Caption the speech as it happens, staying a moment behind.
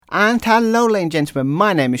And hello ladies and gentlemen,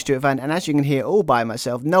 my name is Stuart Irvine, and as you can hear all by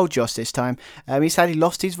myself, no Josh this time, he sadly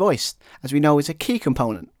lost his voice, as we know is a key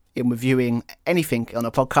component in reviewing anything on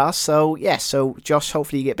a podcast. So Josh,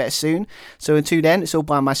 hopefully you get better soon. So until then, it's all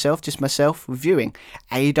by myself, just myself, reviewing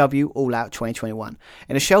AEW All Out 2021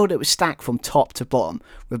 in a show that was stacked from top to bottom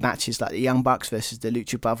with matches like the Young Bucks versus the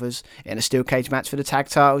Lucha Brothers in a steel cage match for the tag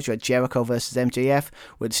titles. You had Jericho versus MJF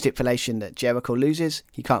with the stipulation that Jericho loses,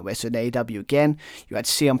 he can't wrestle in AEW again. You had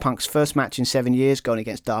CM Punk's first match in 7 years going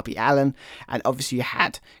against Darby Allin, and obviously you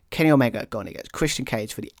had Kenny Omega going against Christian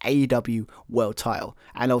Cage for the AEW World Title,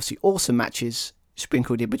 and obviously awesome matches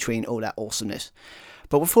sprinkled in between all that awesomeness.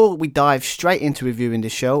 But before we dive straight into reviewing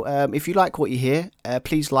this show, if you like what you hear,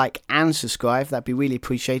 please like and subscribe. That'd be really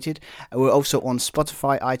appreciated. We're also on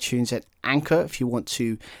Spotify, iTunes and Anchor if you want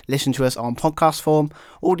to listen to us on podcast form.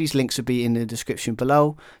 All these links will be in the description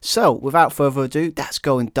below. So without further ado, let's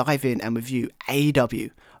go and dive in and review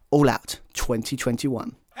AEW All Out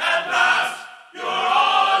 2021.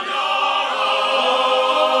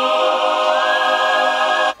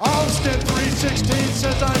 Austin 316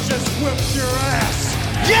 says I just whipped your ass.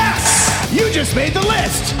 Yes! You just made the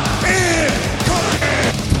list!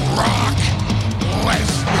 Brock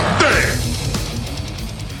Lesnar.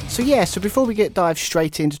 So before we dive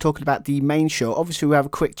straight into talking about the main show, obviously we'll have a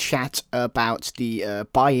quick chat about the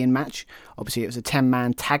buy-in match. Obviously it was a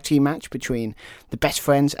 10-man tag team match between the Best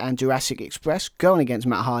Friends and Jurassic Express going against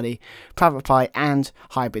Matt Hardy, Private Party and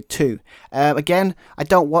Hybrid 2. Again, I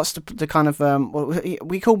don't watch the kind of, what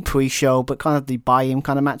we call pre-show, but kind of the buy-in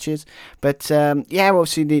kind of matches. But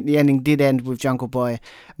obviously the ending did end with Jungle Boy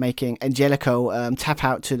making Angelico tap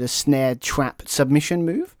out to the snare trap submission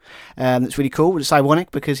move. That's really cool. It's ironic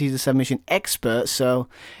because he's a submission expert, so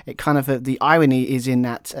it kind of the irony is in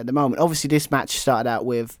that at the moment. Obviously this match started out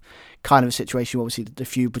with kind of a situation, obviously the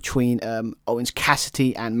feud between Owens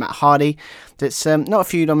Cassidy and Matt Hardy. That's not a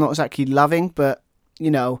feud I'm not exactly loving, but you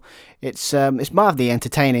know, it's mildly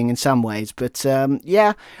entertaining in some ways. But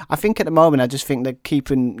I think at the moment I just think they're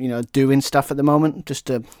keeping doing stuff at the moment just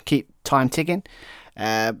to keep time ticking.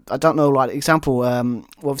 I don't know, like example,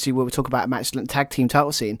 obviously we were talking about a match in the tag team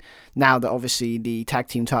title scene. Now that obviously the tag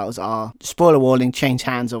team titles are, spoiler warning, change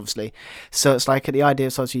hands obviously. So it's like the idea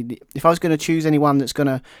of obviously, if I was going to choose anyone that's going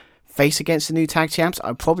to face against the new tag champs,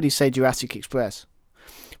 I'd probably say Jurassic Express.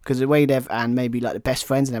 Because the way they've, and maybe like the Best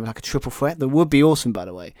Friends and have like a triple threat, that would be awesome by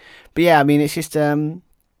the way. But yeah, I mean it's just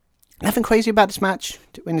nothing crazy about this match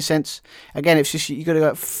in a sense. Again, it's just you got to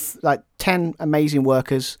go like 10 amazing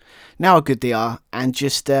workers, know how good they are, and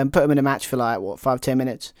just put them in a match for like 5-10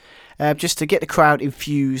 minutes, just to get the crowd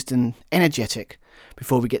infused and energetic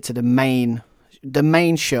before we get to the main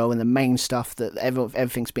show and the main stuff that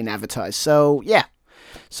everything's been advertised. So yeah,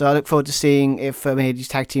 so I look forward to seeing if any of these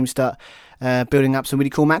tag teams start building up some really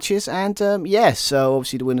cool matches. And so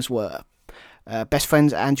obviously the winners were Best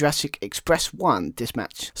Friends and Jurassic Express won this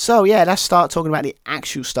match. So yeah, let's start talking about the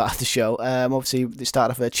actual start of the show. Obviously the start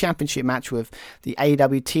of a championship match with the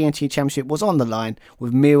AEW TNT Championship was on the line,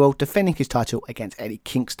 with Miro defending his title against Eddie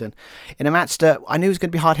Kingston in a match that I knew was going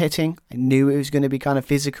to be hard hitting. I knew it was going to be kind of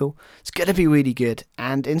physical. It's going to be really good,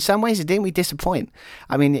 and in some ways it didn't really disappoint.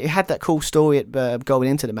 I mean, it had that cool story going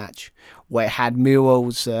into the match where it had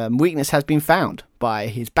Miro's weakness has been found by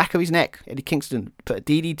his back of his neck. Eddie Kingston put a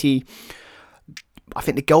DDT, I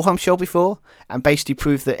think, the Go Home show before, and basically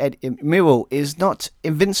proved that Miro is not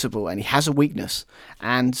invincible and he has a weakness.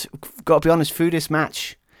 And got to be honest, through this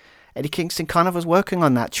match, Eddie Kingston kind of was working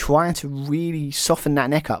on that, trying to really soften that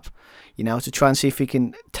neck up, to try and see if he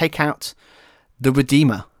can take out the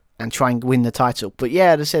Redeemer and try and win the title. But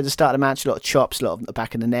yeah, as I said, at the start of the match, a lot of chops, a lot of the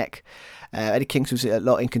back of the neck. Eddie Kingston was a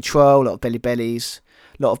lot in control, a lot of bellies.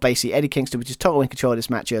 A lot of basically Eddie Kingston was just total in control of this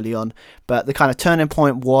match early on, but the kind of turning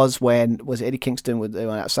point was when Eddie Kingston was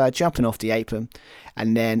outside jumping off the apron,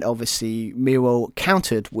 and then obviously Miro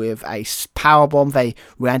countered with a powerbomb, very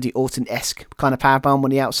Randy Orton-esque kind of powerbomb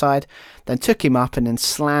on the outside, then took him up and then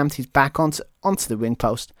slammed his back onto the ring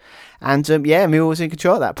post, and Miro was in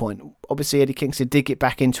control at that point. Obviously Eddie Kingston did get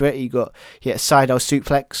back into it. He had a side-O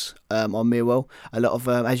suplex on Miro, a lot of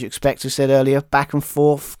as you expect, as I said earlier, back and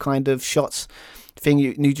forth kind of shots.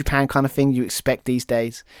 New Japan kind of thing you expect these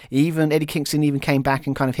days. Even Eddie Kingston even came back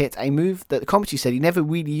and kind of hit a move that the commentary said he never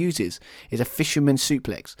really uses, is a fisherman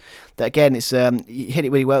suplex. That again, it's he hit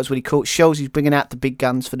it really well. It's really cool. It shows he's bringing out the big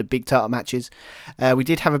guns for the big title matches. We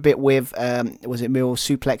did have a bit with was it Miro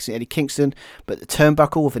suplexing Eddie Kingston, but the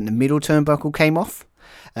turnbuckle within the middle turnbuckle came off.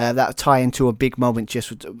 That tie into a big moment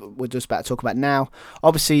we're just about to talk about now.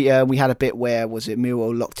 Obviously, we had a bit where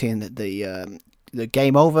Miro locked in the the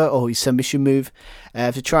game over or his submission move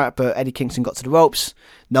to try it, but Eddie Kingston got to the ropes.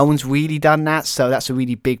 No one's really done that, so that's a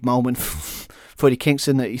really big moment for Eddie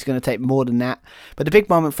Kingston, that he's going to take more than that. But the big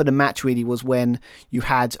moment for the match really was when you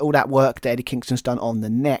had all that work that Eddie Kingston's done on the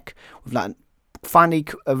neck, with like finally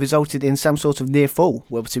resulted in some sort of near fall,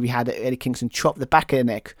 where obviously we had Eddie Kingston chop the back of the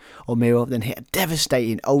neck on Miro, then hit a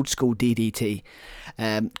devastating old school DDT,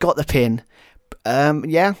 got the pin,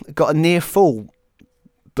 got a near fall,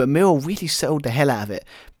 but Miro really settled the hell out of it.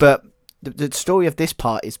 But the story of this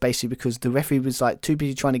part is basically because the referee was like too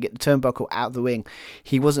busy trying to get the turnbuckle out of the ring.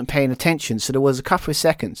 He wasn't paying attention, so there was a couple of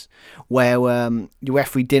seconds where the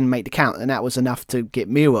referee didn't make the count, and that was enough to get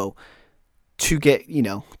Miro to get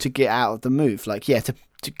out of the move,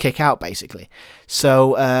 to kick out basically.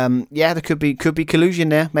 So there could be collusion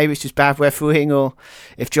there. Maybe it's just bad refereeing, or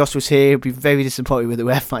if Josh was here, he'd be very disappointed with the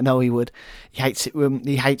ref. I know he would. He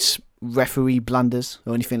hates referee blunders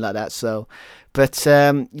or anything like that. So, but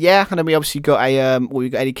and then we obviously got we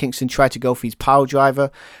got Eddie Kingston tried to go for his pile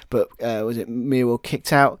driver, but was it Miro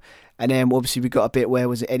kicked out? And then obviously we got a bit where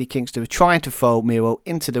was it Eddie Kingston was trying to throw Miro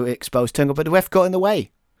into the exposed turnbuckle, but the ref got in the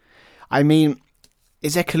way. I mean,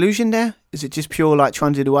 is there collusion there? Is it just pure like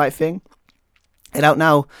trying to do the right thing? I don't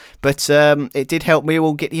know, but it did help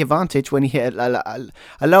Miro get the advantage when he hit a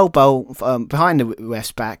low blow behind the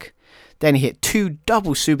ref's back. Then he hit two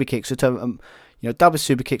double super kicks, double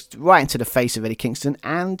super kicks right into the face of Eddie Kingston,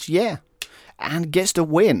 and gets the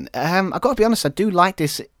win. I got to be honest, I do like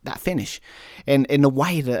that finish, in the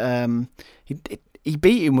way that he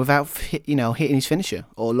beat him without hitting his finisher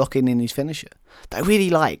or locking in his finisher. That I really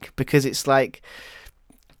like, because it's like,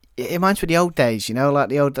 it reminds me of the old days,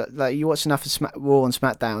 like you watch enough of Raw and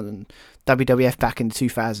SmackDown and WWF back in the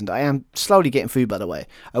 2000s. I am slowly getting through, by the way.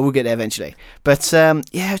 I will get there eventually. But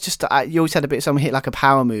you always had a bit of someone hit like a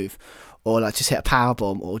power move, or like just hit a power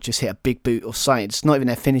bomb, or just hit a big boot or something. It's not even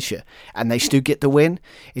their finisher, and they still get the win.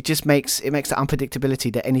 It just makes that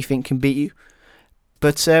unpredictability that anything can beat you.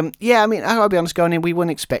 But, I mean, I'll be honest, going in, we wouldn't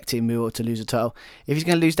expect Miro to lose a title. If he's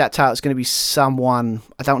going to lose that title, it's going to be someone,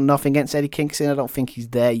 nothing against Eddie Kingston, I don't think he's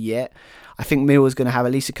there yet. I think Miro's going to have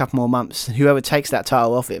at least a couple more months, and whoever takes that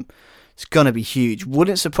title off him, it's going to be huge.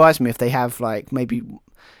 Wouldn't surprise me if they have, maybe,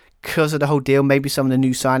 because of the whole deal, maybe some of the new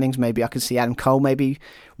signings, maybe I could see Adam Cole maybe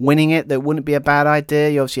winning it. That wouldn't be a bad idea.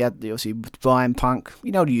 You obviously Brian Punk,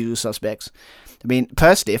 the usual suspects. I mean,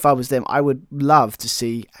 personally, if I was them, I would love to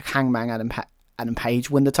see Hangman Adam Page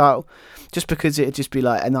win the title, just because it'd just be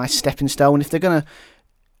like a nice stepping stone. If they're gonna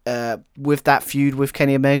with that feud with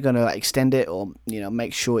Kenny Omega, gonna extend it, or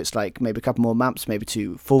make sure it's like maybe a couple more months, maybe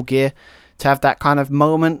to Full Gear, to have that kind of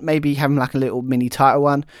moment, maybe having like a little mini title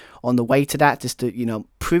one on the way to that, just to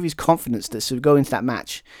prove his confidence that so go into that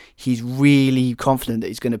match, he's really confident that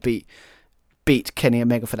he's going to beat Kenny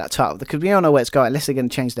Omega for that title, because we don't know where it's going unless they're going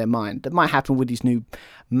to change their mind. That might happen with these new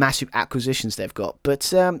massive acquisitions they've got.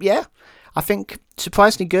 But I think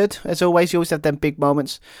surprisingly good. As always, you always have them big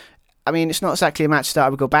moments. I mean, it's not exactly a match that I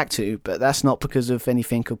would go back to, but that's not because of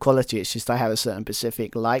anything of quality. It's just I have a certain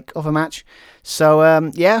specific like of a match. So, I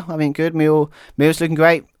mean, good. Miro's looking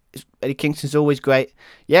great. Eddie Kingston's always great.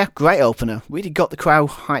 Yeah, great opener. Really got the crowd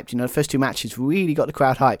hyped. The first two matches really got the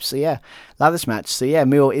crowd hyped. So, love this match. So,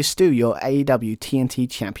 Miro is still your AEW TNT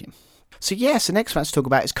champion. So the next match to talk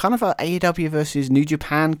about is kind of a AEW versus New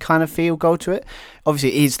Japan kind of feel go to it. Obviously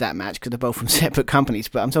it is that match because they're both from separate companies,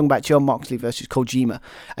 but I'm talking about Jon Moxley versus Kojima.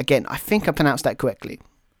 Again, I think I pronounced that correctly.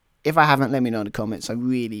 If I haven't, let me know in the comments. I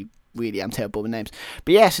really am terrible with names.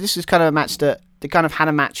 But so this is kind of a match that they kind of had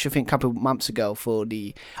a match, I think, a couple of months ago for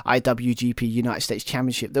the IWGP United States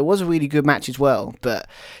Championship. There was a really good match as well, but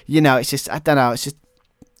it's just, I don't know, it's just,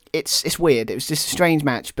 it's weird. It was just a strange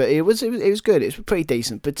match, but it was good. It was pretty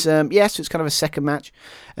decent. But so it's kind of a second match.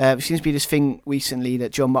 It seems to be this thing recently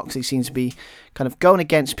that Jon Moxley seems to be kind of going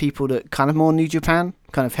against people that kind of more New Japan,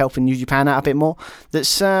 kind of helping New Japan out a bit more.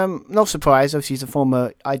 That's no surprise. Obviously, he's a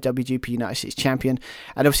former IWGP United States champion,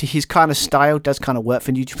 and obviously his kind of style does kind of work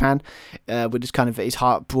for New Japan, with his kind of his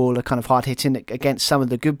hard brawler, kind of hard hitting against some of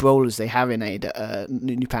the good brawlers they have in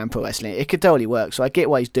New Japan Pro Wrestling. It could totally work. So I get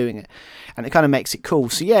why he's doing it, and it kind of makes it cool.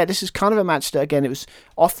 So this is kind of a match that again it was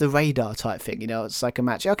off the radar type thing. It's like a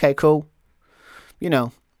match. Okay, cool.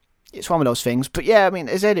 It's one of those things. But I mean,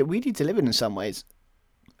 as I said, it really delivered in some ways.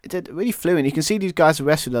 It did really fluent. You can see these guys have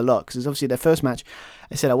wrestled a lot because it's obviously their first match.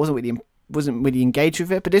 I said I wasn't really wasn't really engaged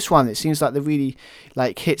with it. But this one, it seems like they really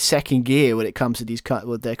like hit second gear when it comes to these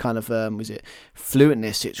their kind of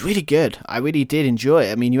fluentness. It's really good. I really did enjoy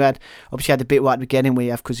it. I mean, you obviously had the bit right at the beginning where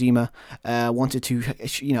you have Kojima wanted to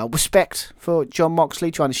respect for John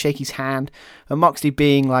Moxley, trying to shake his hand, and Moxley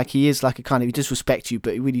being like he is like a kind of, he does respect you,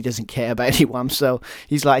 but he really doesn't care about anyone. So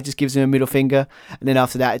he's like, just gives him a middle finger, and then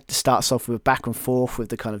after that it starts off with a back and forth with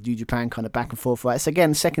the kind of New Japan kind of back and forth. Right, it's again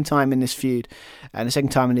the second time in this feud, and the second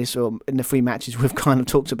time in this, or in the 3 matches we've kind of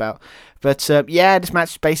talked about. But this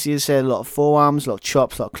match basically is a lot of forearms, a lot of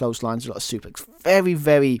chops, a lot of clotheslines, a lot of suplex. Very,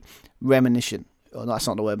 very reminiscent. Oh, that's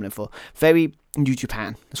not the word I'm looking for. Very New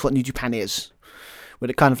Japan. That's what New Japan is. With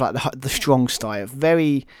it kind of like the strong style.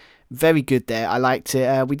 Very, very good there. I liked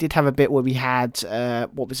it. We did have a bit where we had,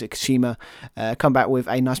 Kojima come back with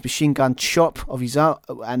a nice machine gun chop of his own,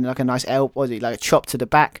 and like a nice elbow, like a chop to the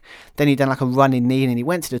back. Then he done like a running knee, and then he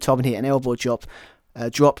went to the top and hit an elbow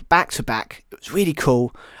drop back to back. It was really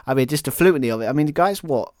cool. I mean, just the fluency of it. I mean, the guy's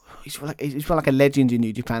he's like a legend in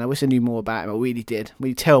New Japan. I wish I knew more about him. I really did.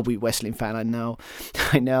 Really terrible wrestling fan, I know.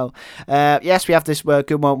 Yes, we have this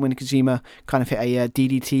good moment when Kojima kind of hit a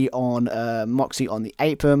DDT on Moxley on the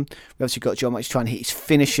apron. We obviously got John Moxley trying to hit his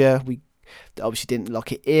finisher. We obviously didn't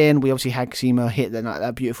lock it in. We obviously had Kojima hit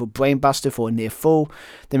that beautiful brainbuster for a near fall.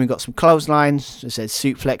 Then we got some clotheslines, as I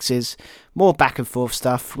said, suplexes, more back and forth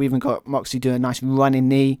stuff. We even got Moxley doing a nice running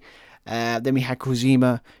knee. Then we had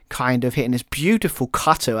Kojima kind of hitting this beautiful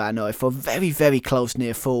cutter out of nowhere for a very, very close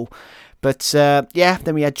near fall. But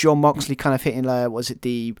then we had John Moxley kind of hitting, was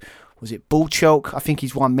it bull choke? I think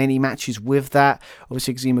he's won many matches with that.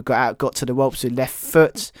 Obviously Kojima got to the ropes with left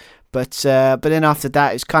foot. But then after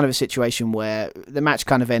that, it's kind of a situation where the match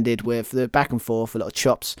kind of ended with the back and forth, a lot of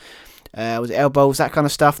chops, was it elbows, that kind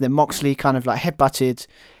of stuff. And then Moxley kind of like headbutted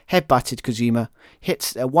Kojima,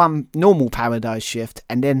 hit one normal paradigm shift,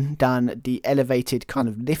 and then done the elevated kind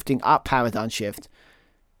of lifting up paradigm shift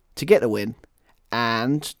to get the win.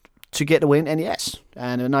 And yes,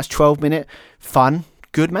 and a nice 12-minute fun,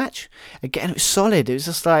 good match. Again, it was solid. It was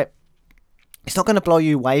just like, it's not going to blow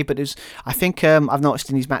you away, but I think I've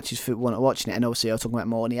noticed in these matches for when I'm watching it, and obviously I'll talk about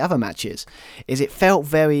more on the other matches, is it felt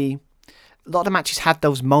very, a lot of the matches had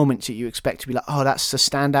those moments that you expect to be like, oh, that's the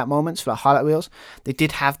standout moments for the highlight reels. They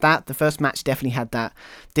did have that. The first match definitely had that.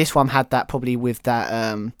 This one had that probably with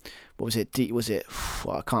that, what was it?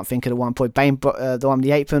 I can't think of the one point, the one with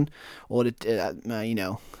the apron, or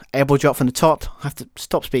the, elbow drop from the top. I have to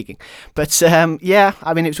stop speaking. But I mean,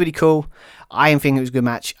 it was really cool. I didn't think it was a good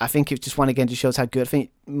match. I think it just one again just shows how good. I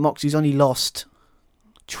think Moxley's only lost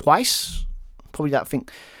twice, probably I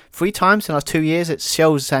think 3 times in the last 2 years. It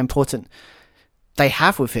shows how important they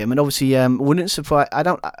have with him, and obviously wouldn't surprise.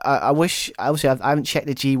 I wish. Obviously, I haven't checked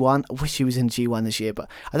the G1. I wish he was in G1 this year, but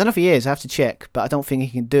I don't know if he is. I have to check, but I don't think he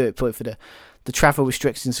can do it. Probably for the travel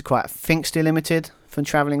restrictions are quite, I think, still limited from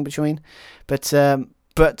traveling between. But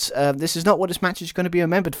this is not what this match is going to be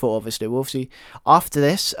remembered for. Obviously, after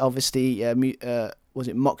this, was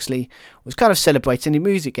it Moxley was kind of celebrating the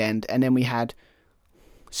music end, and then we had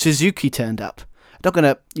Suzuki turned up. Not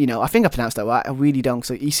gonna, I think I pronounced that right. I really don't.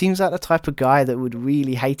 So he seems like the type of guy that would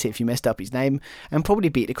really hate it if you messed up his name and probably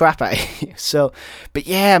beat the crap out of you. So, but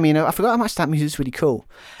yeah, I mean, I forgot how much that music's really cool.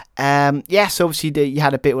 So obviously you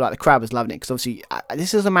had a bit where like the crowd was loving it, because obviously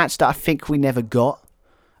this is a match that I think we never got.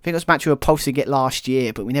 I think it was a match we were supposed to get last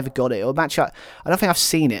year, but we never got it. Or a match I don't think I've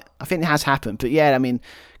seen it. I think it has happened. But yeah, I mean,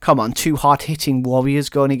 come on, 2 hard-hitting warriors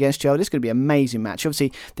going against Joe. This is going to be an amazing match.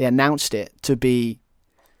 Obviously, they announced it to be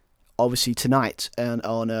obviously tonight, and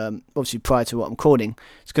on obviously prior to what I'm recording,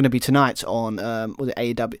 it's going to be tonight on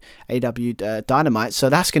AEW Dynamite. So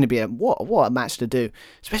that's going to be what a match to do,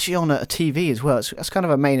 especially on a TV as well. That's kind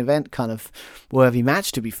of a main event kind of worthy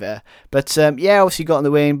match, to be fair. But obviously got on the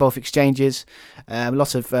win, both exchanges,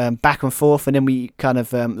 lots of back and forth, and then we kind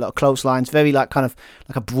of a lot of clotheslines, very like kind of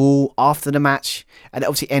like a brawl after the match, and it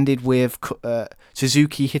obviously ended with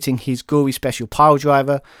Suzuki hitting his gory special pile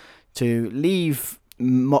driver to leave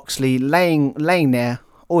Moxley laying there,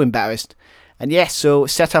 all embarrassed. And yes, so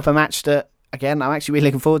set up a match that, again, I'm actually really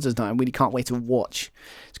looking forward to tonight. I really can't wait to watch.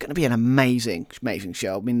 It's going to be an amazing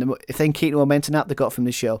show. I mean, if they can keep the momentum up they got from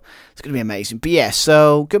this show, it's going to be amazing. But yeah,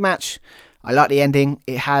 so good match. I like the ending.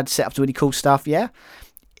 It had set up some really cool stuff. Yeah,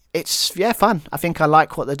 it's fun. I think I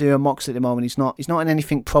like what they're doing with Mox at the moment. He's not in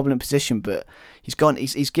anything prominent position, but he's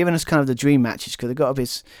given us kind of the dream matches, because they've got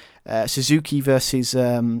his Suzuki versus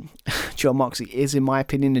John Moxley is, in my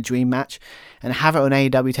opinion, the dream match, and have it on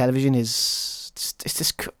AEW television it's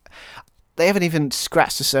just, they haven't even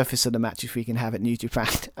scratched the surface of the match if we can have it New Japan.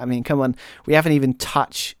 I mean, come on, we haven't even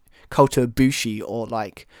touched Kota Ibushi or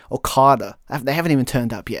Okada. They haven't even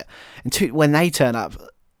turned up yet. And when they turn up,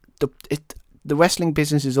 the wrestling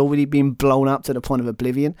business has already been blown up to the point of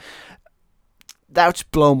oblivion. That would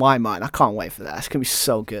just blow my mind. I can't wait for that. It's gonna be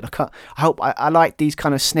so good. I like these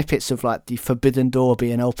kind of snippets of like the forbidden door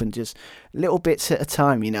being opened, just little bits at a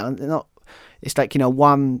time. Not. It's like,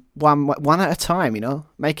 one at a time.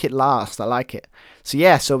 Make it last. I like it. So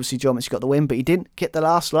obviously John Mitchell got the win, but he didn't get the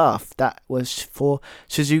last laugh. That was for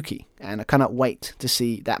Suzuki, and I cannot wait to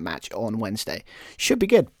see that match on Wednesday. Should be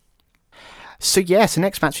good. So the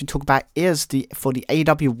next match we talk about is for the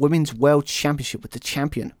AEW Women's World Championship with the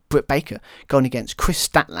champion Britt Baker going against Chris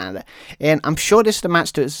Statlander. And I'm sure this is the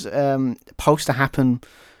match that's supposed to happen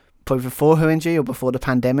probably before her injury or before the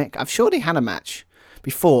pandemic. I'm sure they had a match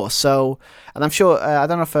before, and I'm sure I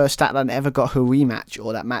don't know if Statlander ever got her rematch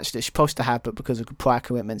or that match that she's supposed to have, but because of prior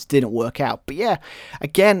commitments didn't work out. But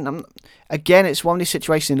again, it's one of these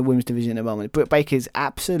situations in the women's division at the moment. Britt Baker is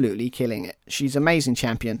absolutely killing it. She's an amazing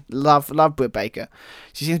champion. Love Britt Baker.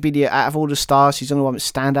 She seems to be out of all the stars, she's the only one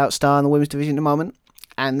that's standout star in the women's division at the moment.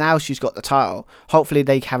 And now she's got the title. Hopefully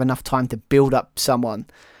they have enough time to build up someone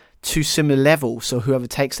to similar level, so whoever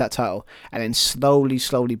takes that title, and then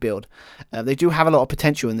slowly build. They do have a lot of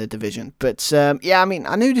potential in the division, but I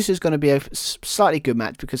knew this was going to be a slightly good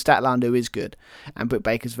match because Statlander is good and Britt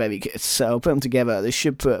Baker's very good, so put them together, they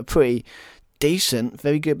should put a pretty decent,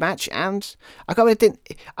 very good match. And I have to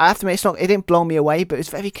admit, it didn't blow me away, but it's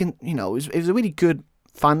very, it was a really good,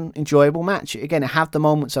 fun, enjoyable match. Again, it had the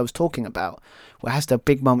moments I was talking about, where it has the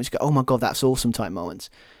big moments, you go, oh my god, that's awesome type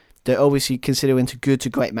moments. They're obviously considered into good to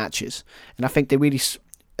great matches, and I think they really,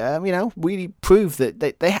 really prove that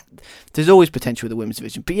there's always potential with the women's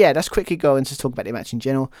division. But let's quickly go into talk about the match in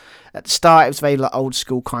general. At the start, it was very old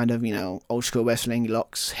school kind of, old school wrestling,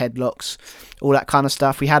 locks, headlocks, all that kind of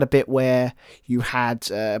stuff. We had a bit where you had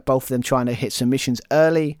both of them trying to hit submissions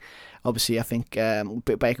early. Obviously, I think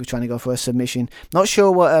Britt Baker was trying to go for a submission. Not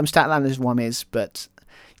sure what Statlander's one is, but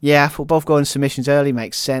yeah, for both going submissions early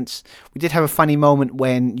makes sense. We did have a funny moment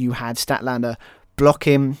when you had Statlander block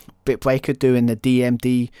him, Britt Baker doing the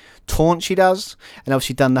DMD taunt she does, and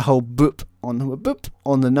obviously done the whole boop on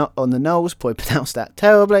the nose. Probably pronounced that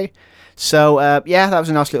terribly. So that was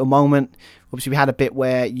a nice little moment. Obviously, we had a bit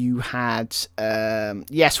where you had,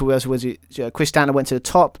 was it? Chris Statlander went to the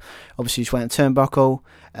top. Obviously, she went to turnbuckle.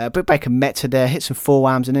 Britt Baker met her there, hit some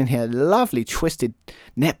forearms, and then hit a lovely twisted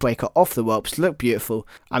net breaker off the ropes. Looked beautiful.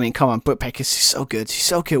 I mean, come on, Britt Baker's so good. She's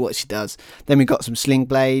so good at what she does. Then we got some sling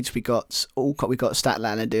blades. We got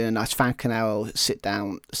Statlander doing a nice Falcon Arrow sit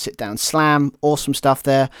down slam. Awesome stuff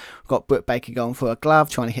there. We got Britt Baker going for a glove,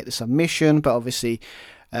 trying to hit the submission, but obviously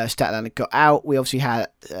Statlander got out. We obviously had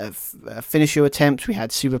finisher attempts. We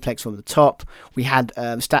had superplex from the top. We had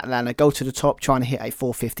Statlander go to the top trying to hit a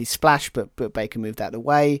 450 splash, but Baker moved out of the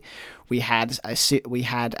way. We had a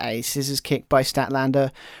scissors kick by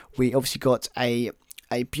Statlander. We obviously got a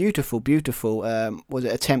beautiful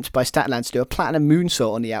attempt by Statlander to do a platinum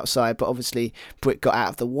moonsault on the outside, but obviously Britt got out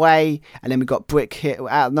of the way, and then we got Britt hit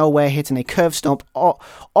out of nowhere, hitting a curve stomp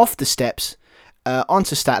off the steps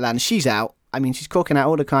onto Statlander. She's out. I mean, she's corking out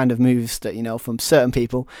all the kind of moves that, from certain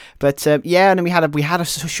people. But, and then we had a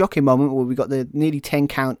shocking moment where we got the nearly 10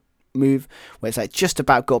 count move where it's like just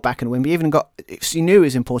about got back in the win. We even she knew it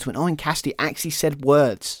was important when Owen Cassidy actually said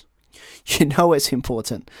words. You know it's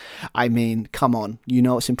important. I mean, come on. You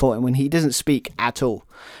know it's important when he doesn't speak at all.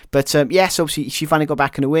 But, so obviously she finally got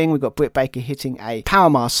back in the ring. We got Britt Baker hitting a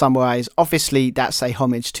Powermaster Sunrise. Obviously, that's a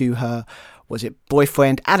homage to her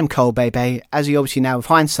boyfriend, Adam Cole, baby. As we obviously now, with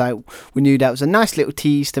hindsight, we knew that was a nice little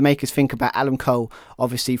tease to make us think about Adam Cole,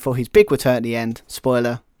 obviously, for his big return at the end.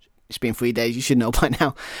 Spoiler, it's been 3 days, you should know by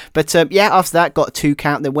now. But, after that, got a 2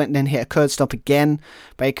 count, then hit a curb stop again.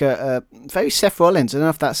 Baker, very Seth Rollins. I don't know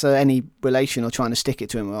if that's any relation or trying to stick it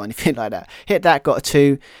to him or anything like that. Hit that, got a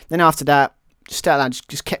 2. Then after that, Statlander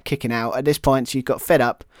just kept kicking out. At this point, she got fed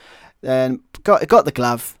up. Then got the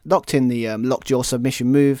glove, locked in the lockjaw submission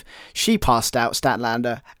move. She passed out,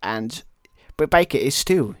 Statlander, and Britt Baker is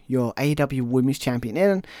still your AEW Women's Champion.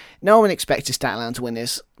 And no one expected Statlander to win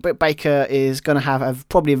this. Britt Baker is going to have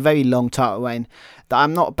probably a very long title reign that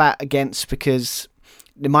I'm not against, because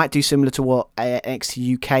they might do similar to what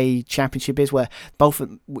NXT UK Championship is, where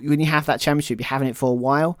when you have that championship, you're having it for a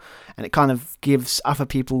while, and it kind of gives other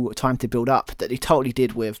people time to build up, that they totally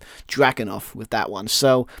did with Dragunov with that one.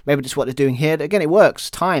 So maybe that's what they're doing here. Again, it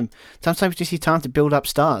works. Time. Sometimes you just need time to build up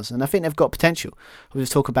stars, and I think they've got potential. We'll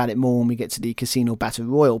just talk about it more when we get to the Casino Battle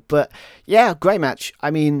Royal. But yeah, great match.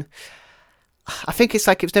 I mean, I think it's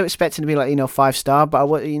like, they're expecting to be 5-star, but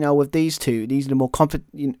with these two, these are the more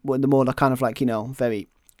the more kind of very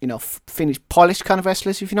finished, polished kind of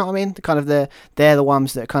wrestlers, if you know what I mean. They're the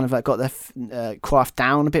ones that kind of like got their craft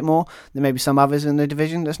down a bit more than maybe some others in the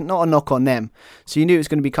division. That's not a knock on them. So you knew it was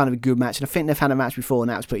going to be kind of a good match, and I think they've had a match before, and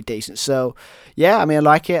that was pretty decent. So yeah, I mean, I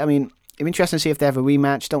like it. I mean, I'm interested to see if they have a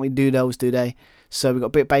rematch. Don't we do those, do they? So we've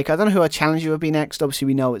got Britt Baker. I don't know who our challenger will be next. Obviously,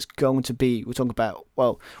 we know it's going to be. We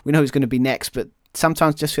know who's going to be next, but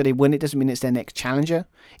sometimes just because they win it doesn't mean it's their next challenger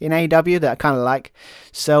in AEW that I kind of like.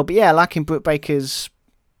 So, but yeah, liking Britt Baker's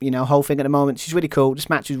whole thing at the moment. She's really cool. This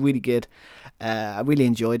match was really good. I really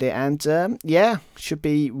enjoyed it, and should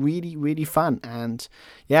be really, really fun. And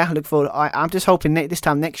yeah, I look forward. I'm just hoping this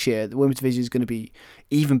time next year the women's division is going to be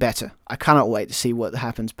even better. I cannot wait to see what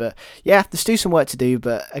happens. But yeah, there's still some work to do.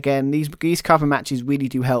 But again, these couple of matches really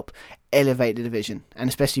do help elevate the division, and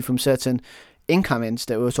especially from certain incomings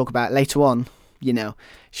that we'll talk about later on.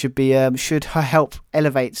 Should help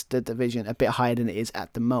elevate the division a bit higher than it is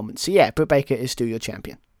at the moment. So yeah, Britt Baker is still your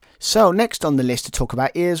champion. So next on the list to talk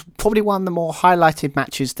about is probably one of the more highlighted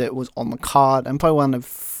matches that was on the card, and probably one of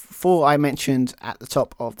four I mentioned at the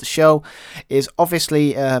top of the show, is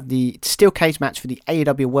obviously the steel cage match for the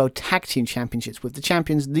AEW World Tag Team Championships, with the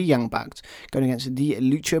champions, the Young Bucks, going against the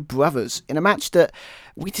Lucha Brothers, in a match that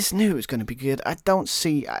we just knew it was going to be good. I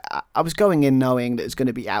was going in knowing that it was going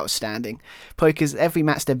to be outstanding, probably because every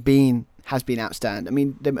match they've been has been outstanding. I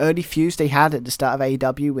mean, the early feuds they had at the start of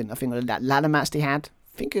AEW, when I think that ladder match they had,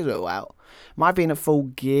 I think it was out. Might have been at Full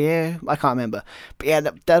Gear. I can't remember. But yeah,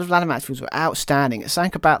 those ladder matches were outstanding. It's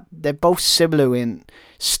something about, they're both similar in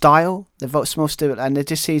style. They're both small still, and they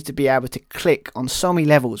just seems to be able to click on so many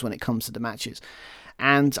levels when it comes to the matches.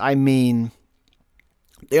 And I mean,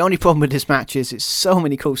 the only problem with this match is it's so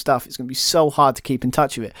many cool stuff. It's going to be so hard to keep in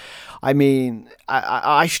touch with it. I mean,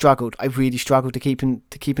 I struggled. I really struggled to keep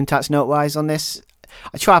in touch note-wise on this.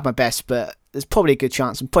 I tried my best, but there's probably a good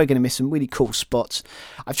chance I'm probably going to miss some really cool spots.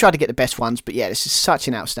 I've tried to get the best ones, but yeah, this is such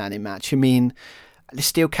an outstanding match. I mean, the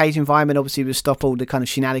steel cage environment obviously will stop all the kind of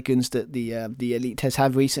shenanigans that the Elite has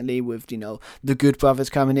had recently with, the Good Brothers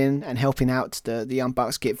coming in and helping out the Young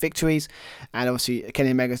Bucks get victories. And obviously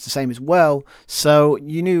Kenny Omega's the same as well. So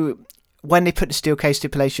you knew when they put the steel cage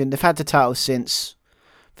stipulation, they've had the title since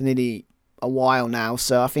for nearly a while now.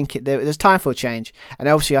 So I think there's time for a change. And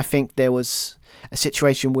obviously I think there was a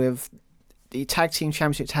situation with the tag team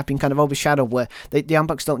championships have been kind of overshadowed where the Young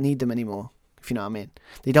Bucks don't need them anymore, if you know what I mean.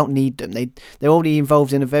 They don't need them. They're already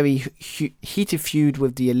involved in a very heated feud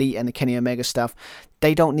with the Elite and the Kenny Omega stuff.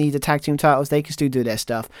 They don't need the tag team titles. They can still do their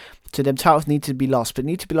stuff. So them titles need to be lost, but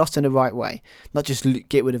need to be lost in the right way. Not just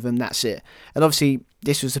get rid of them, that's it. And obviously,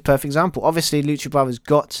 this was the perfect example. Obviously, Lucha Brothers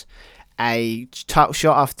got a title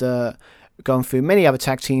shot after going through many other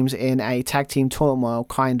tag teams in a tag team turmoil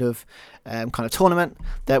kind of tournament.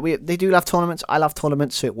 They do love tournaments. I love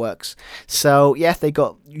tournaments, so it works. So yeah,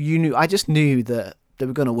 I just knew that they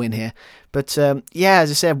were going to win here. But yeah, as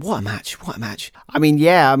I said, what a match. I mean,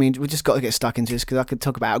 we just got to get stuck into this because I could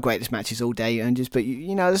talk about how great this match is all day. But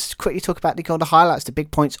let's quickly talk about the highlights, the big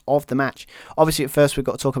points of the match. Obviously, at first we've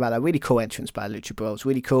got to talk about that really cool entrance by Lucha Bros.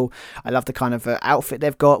 Really cool. I love the kind of outfit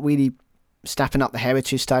they've got. Really snapping up the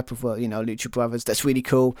heritage type of Lucha Brothers. That's really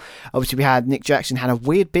cool. Obviously, we had Nick Jackson had a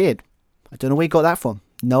weird beard. I don't know where he got that from.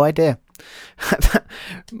 No idea.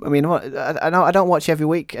 I mean, I don't watch every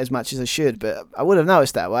week as much as I should, but I would have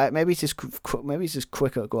noticed that, right? Maybe it's just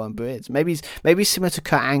quicker go on beards. Maybe he's similar to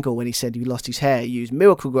Kurt Angle when he said he lost his hair. He used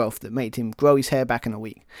Miracle Growth that made him grow his hair back in a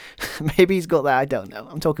week. Maybe he's got that. I don't know.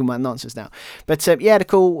 I'm talking about nonsense now. But yeah, the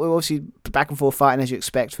cool. Obviously, back and forth fighting as you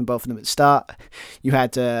expect from both of them at the start. You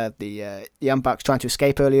had the Young Bucks trying to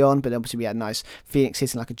escape early on, but obviously we had nice Phoenix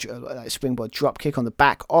hitting like a springboard drop kick on the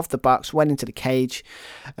back of the Bucks, went into the cage.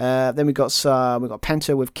 Then we got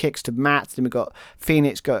Penta with kicks to Matt. Then we got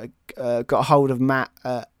Phoenix got a hold of Matt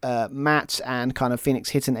and kind of Phoenix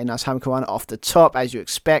hitting a nice Hurricane off the top, as you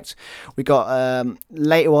expect. We got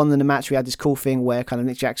later on in the match we had this cool thing where kind of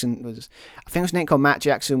Nick Jackson was, I think it was Nick or Matt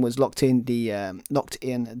Jackson was locked in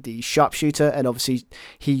the sharpshooter, and obviously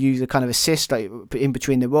he used a kind of assist like in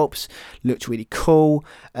between the ropes. Looked really cool.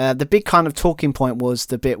 The big kind of talking point was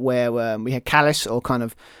the bit where we had Callis or kind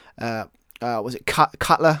of was it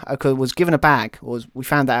Cutler? Was given a bag, we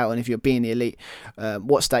found that out, and if you're being the Elite,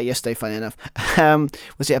 watched that yesterday, funny enough.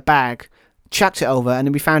 Was it a bag? Chucked it over, and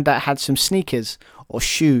then we found out it had some sneakers or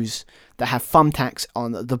shoes that have thumbtacks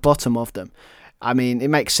on the bottom of them. I mean, it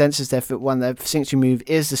makes sense as their their signature move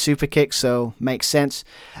is the super kick, so makes sense.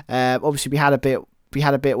 Obviously, we had a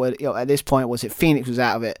bit where at this point Phoenix was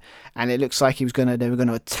out of it, and it looks like they were going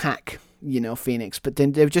to attack Phoenix, but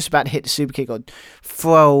then they were just about to hit the super kick or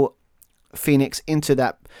throw Phoenix into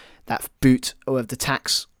that boot of the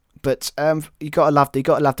tax But you gotta love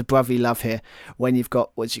the brotherly love here when you've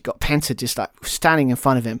got Penta just like standing in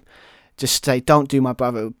front of him, just say, "Don't do my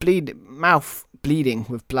brother." Mouth bleeding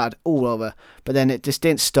with blood all over, but then it just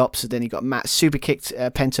didn't stop. So then he got Matt super kicked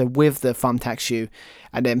Penta with the thumbtack shoe,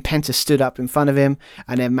 and then Penta stood up in front of him,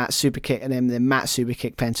 and then Matt super kicked, and then Matt super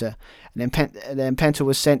kicked Penta, and then Penta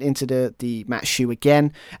was sent into the Matt shoe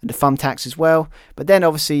again and the thumbtacks as well. But then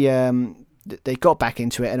obviously they got back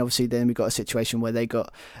into it, and obviously then we got a situation where they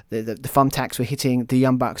got the thumbtacks were hitting the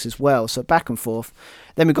Young Bucks as well, so back and forth.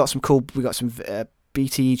 Then we got some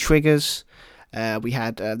BTE triggers. We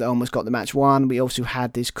had they almost got the match won. We also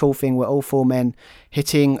had this cool thing where all four men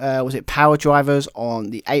hitting power drivers on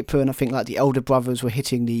the apron. I think like the older brothers were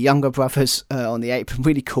hitting the younger brothers on the apron.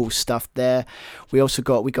 Really cool stuff there. We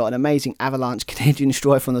got an amazing avalanche Canadian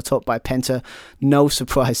destroy from the top by Penta. No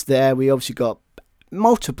surprise there. We obviously got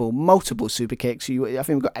multiple super kicks. I think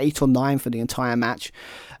we've got 8 or 9 for the entire match.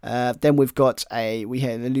 Then we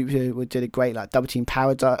did a great like double team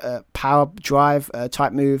power drive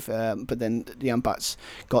type move, but then the Young Bucks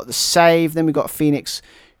got the save. Then we got Phoenix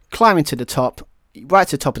climbing to the top, right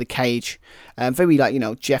to the top of the cage, very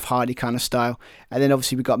like Jeff Hardy kind of style. And then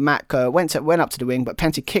obviously we got Matt went up to the ring, but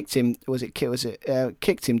Penta kicked him.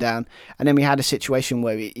 Kicked him down? And then we had a situation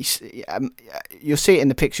where you'll see it in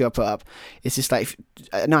the picture I put up. It's just like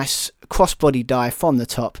a nice crossbody dive from the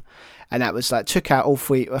top, and that was like took out all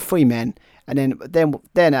three men. And then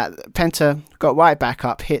Penta got right back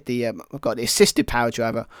up, hit got the assisted power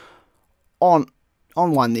driver on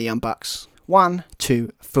one of the Young Bucks. 1,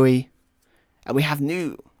 2, 3. And we have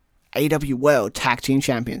new AEW World Tag Team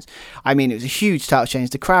Champions. I mean, it was a huge title change.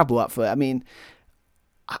 The crowd were up for it. I mean,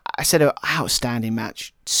 I said an outstanding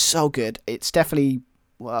match. So good. It's definitely,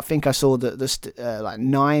 well, I think I saw like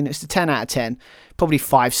 9. It's the 10 out of 10. Probably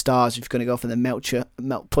 5 stars if you're going to go for the Meltzer.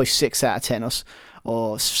 Probably 6 out of 10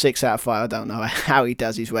 or 6 out of 5. I don't know how he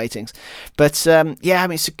does his ratings. But yeah, I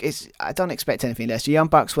mean, it's I don't expect anything less. The Young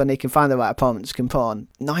Bucks, when they can find the right opponents, can put on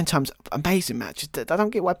 9 times amazing matches. I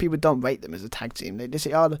don't get why people don't rate them as a tag team. They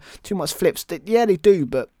say, oh, too much flips. Yeah, they do,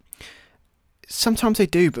 but sometimes they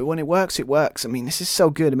do. But when it works, it works. I mean, this is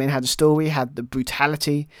so good. I mean, it had the story, it had the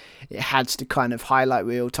brutality, it had the kind of highlight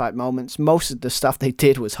reel type moments. Most of the stuff they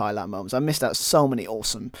did was highlight moments. I missed out so many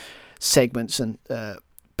awesome segments and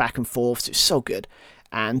back and forth. It's so good.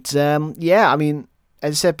 And yeah, I mean,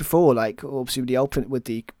 as I said before, like obviously with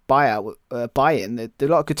the buy-in, there are a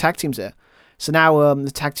lot of good tag teams there. So now the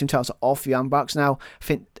tag team titles are off Young Bucks. Now I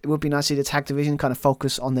think it would be nice to see the tag division kind of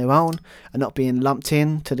focus on their own and not being lumped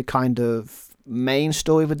in to the kind of main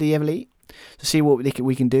story with the Elite. To see what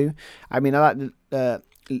we can do. I mean, I like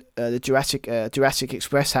the Jurassic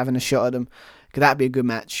Express having a shot at them. Because that'd be a good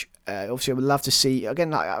match. Obviously, I would love to see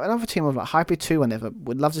again like another team of like Hyper 2. I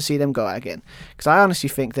would love to see them go out again, because I honestly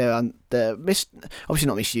think they're obviously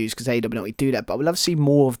not misused, because AEW don't really do that. But I would love to see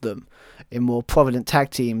more of them in more prominent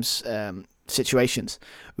tag teams situations.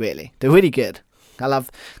 Really, they're really good. I love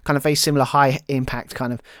kind of very similar high impact,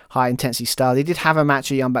 kind of high intensity style. They did have a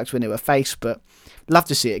match of Young Bucks when they were face, but love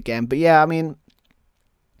to see it again. But yeah, I mean,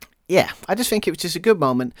 yeah, I just think it was just a good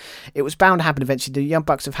moment. It was bound to happen eventually. The Young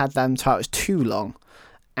Bucks have had them titles too long,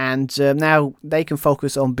 and now they can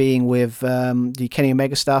focus on being with the Kenny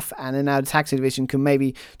Omega stuff, and then now the tag team division can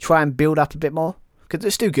maybe try and build up a bit more, because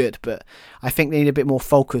it's still good, but I think they need a bit more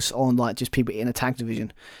focus on like just people in a tag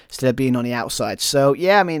division instead of being on the outside. So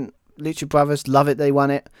yeah, I mean, Lucha Brothers, love it, they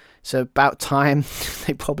won it. So about time.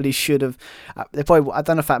 They probably should have. I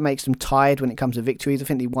don't know if that makes them tired when it comes to victories. I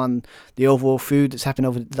think they won the overall feud that's happened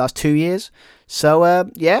over the last 2 years. So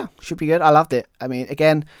yeah, should be good. I loved it. I mean,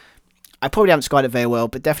 again, I probably haven't described it very well,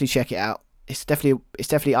 but definitely check it out. It's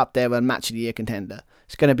definitely up there on match of the year contender.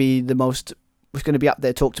 It's going to be it's going to be up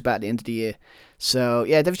there talked about at the end of the year. So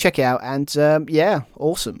yeah, definitely check it out. And yeah,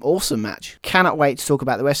 awesome match. Cannot wait to talk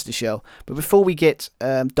about the rest of the show. But before we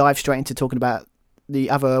dive straight into talking about the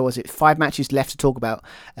other, 5 matches left to talk about,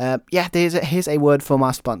 yeah, here's a word from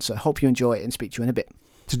our sponsor. Hope you enjoy it, and speak to you in a bit.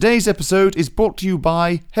 Today's episode is brought to you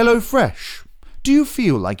by HelloFresh. Do you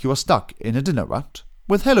feel like you are stuck in a dinner rut?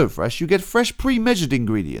 With HelloFresh, you get fresh pre-measured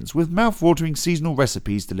ingredients with mouth-watering seasonal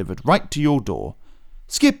recipes delivered right to your door.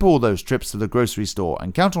 Skip all those trips to the grocery store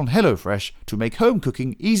and count on HelloFresh to make home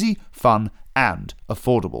cooking easy, fun, and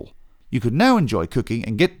affordable. You can now enjoy cooking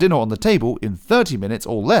and get dinner on the table in 30 minutes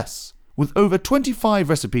or less. With over 25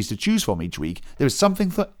 recipes to choose from each week, there is something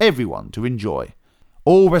for everyone to enjoy.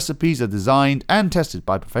 All recipes are designed and tested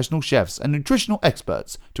by professional chefs and nutritional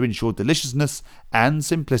experts to ensure deliciousness and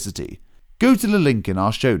simplicity. Go to the link in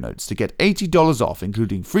our show notes to get $80 off,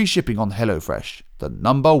 including free shipping on HelloFresh, the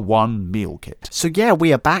 #1 meal kit. So yeah,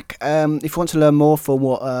 we are back. If you want to learn more from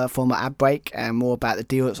the ad break and more about the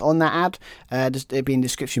deal that's on that ad, it'll be in the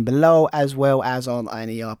description below, as well as on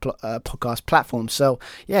any podcast platforms. So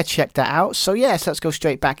yeah, check that out. So yes, let's go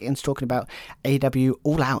straight back into talking about AEW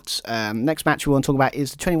All Out. Next match we want to talk about is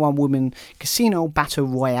the 21-woman Casino Battle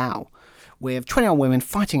Royale, with 21 women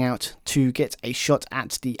fighting out to get a shot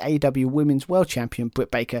at the AEW Women's World Champion Britt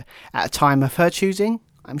Baker at a time of her choosing.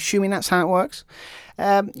 I'm assuming that's how it works.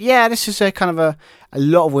 This is a kind of a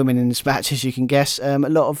lot of women in this match, as you can guess. A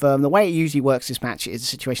lot of the way it usually works, this match is a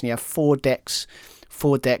situation you have four decks.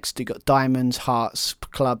 You've got diamonds, hearts,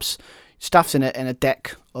 clubs, stuff's in a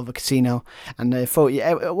deck of a casino, and they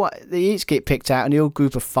each get picked out, and the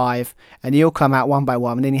group of 5, and they all come out one by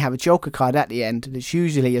one, and then you have a joker card at the end. It's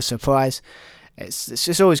usually a surprise. It's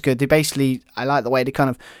just always good. I like the way they kind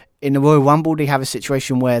of, in the Royal Rumble, they have a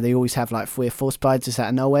situation where they always have like 3 or 4 surprises out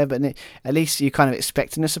of nowhere, but at least you're kind of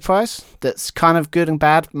expecting a surprise. That's kind of good and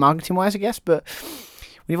bad marketing wise, I guess, but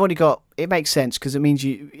we've already got, it makes sense because it means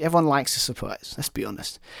everyone likes a surprise, let's be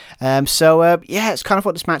honest. It's kind of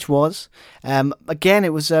what this match was. Again,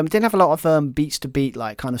 it was didn't have a lot of beats to beat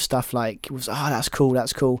like kind of stuff, like it was that's cool.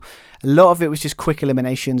 A lot of it was just quick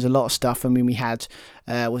eliminations, a lot of stuff. I mean, we had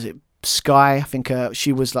was it Sky? I think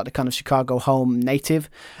she was like the kind of Chicago home native,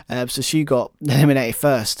 so she got eliminated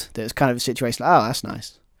first. There was kind of a situation like,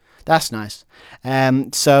 that's nice.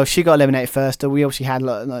 So she got eliminated first. We obviously had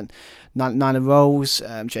Nyla Rose,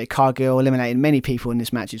 Jay Cargill eliminated many people in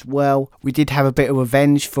this match as well. We did have a bit of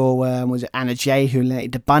revenge for was it Anna Jay, who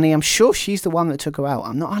eliminated the Bunny. I'm sure she's the one that took her out.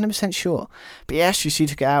 I'm not 100% sure, but yeah, she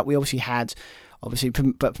took it out. We obviously had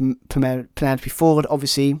Penelope Ford.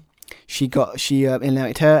 Obviously, she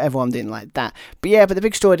eliminated her. Everyone didn't like that, but the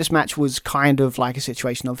big story of this match was kind of like a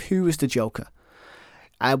situation of who was the Joker.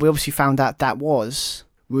 We obviously found out that was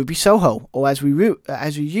Ruby Soho, or as we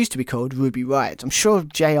used to be called, Ruby Riott. I'm sure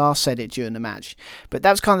JR said it during the match, but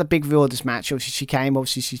that was kind of the big reveal of this match. Obviously, she came.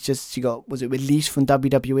 Obviously, she got, was it released from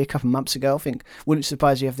WWE a couple of months ago? I think. Wouldn't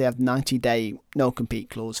surprise you if they have 90-day no compete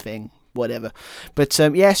clause thing, whatever. But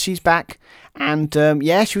she's back, and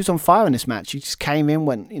she was on fire in this match. She just came in,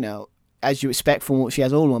 went, as you expect from what she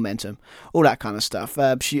has, all momentum, all that kind of stuff.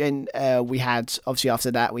 We had, obviously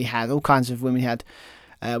after that, we had all kinds of women.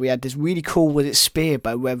 We had this really cool, spear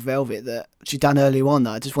by Red Velvet that she done earlier on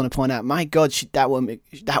that I just want to point out. My God, that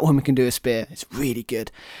woman can do a spear. It's really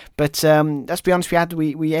good. But let's be honest,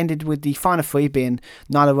 we ended with the final 3 being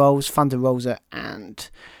Nyla Rose, Thunder Rosa,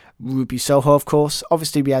 and Ruby Soho, of course.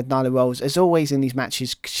 Obviously, we had Nyla Rose. As always in these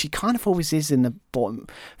matches, she kind of always is in the bottom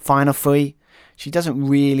final 3. She doesn't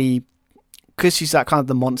really, because she's that kind of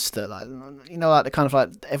the monster, like the kind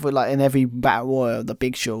of in every battle royal, the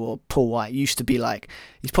Big Show or Paul White used to be like,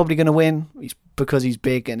 he's probably going to win. Because he's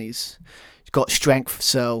big and he's got strength,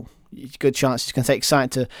 so good chance it's going to take something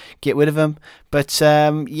to get rid of him. But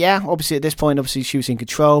obviously at this point, she was in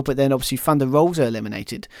control. But then obviously Thunder Rosa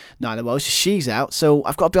eliminated Nyla Rose. She's out. So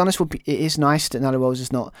I've got to be honest, it is nice that Nyla Rose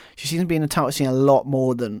is not. She seems to be in the title scene a lot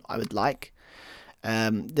more than I would like.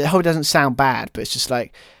 The whole doesn't sound bad, but it's just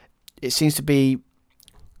like, it seems to be,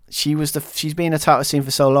 she's been in the title scene for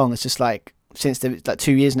so long. It's just like since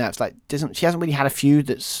 2 years now. It's like she hasn't really had a feud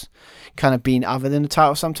that's kind of been other than the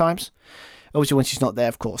title sometimes. Obviously when she's not there,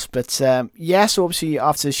 of course. But so obviously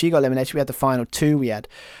after she got eliminated, we had the final 2. We had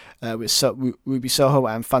Ruby Soho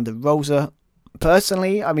and Thunder Rosa.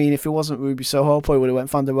 Personally, I mean, if it wasn't Ruby Soho, I probably would have went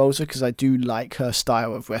Thunder Rosa because I do like her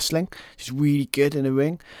style of wrestling. She's really good in the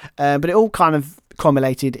ring. But it all kind of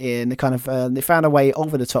culminated in the kind of they found a way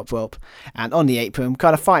over the top rope and on the apron,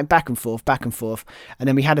 kind of fighting back and forth, and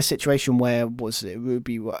then we had a situation where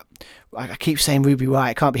I keep saying Ruby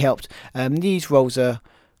Riott, it can't be helped. Knees Rosa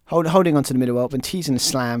holding onto the middle rope and teasing a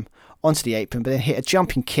slam onto the apron, but then hit a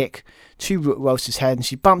jumping kick to Rosa's head, and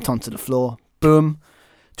she bumped onto the floor. Boom.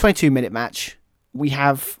 22-minute match. We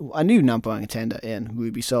have a new number 1 contender in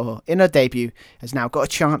Ruby Soho. In her debut, has now got a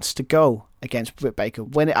chance to go against Britt Baker.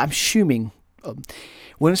 I'm assuming,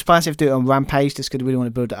 wouldn't surprise if they do it on Rampage, just because they really want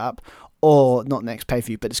to build it up, or not next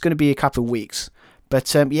pay-per-view, but it's going to be a couple of weeks.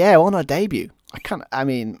 But on her debut, I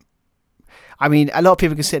mean, a lot of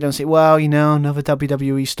people can sit there and say, well, another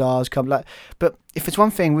WWE stars come. But if it's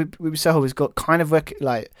one thing, Ruby Soho has got kind of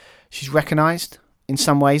she's recognised in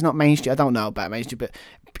some ways, not mainstream. I don't know about mainstream, but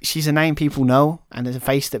she's a name people know, and there's a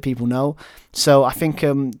face that people know. So I think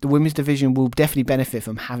the women's division will definitely benefit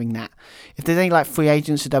from having that. If there's any free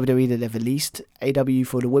agents to WWE that they've released AEW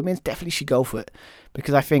for the women's, definitely should go for it,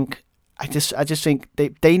 because I think I just think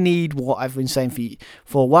they need what I've been saying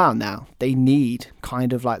for a while now. They need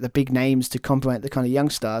kind of like the big names to complement the kind of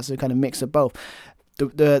young stars, the kind of mix of both.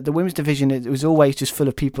 The women's division, it was always just full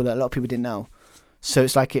of people that a lot of people didn't know. So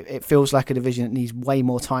it's like it feels like a division that needs way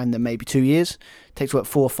more time than maybe 2 years. It takes 4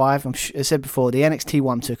 or 5. I said before, the NXT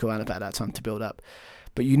one took around about that time to build up.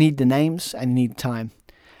 But you need the names and you need time.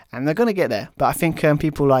 And they're going to get there. But I think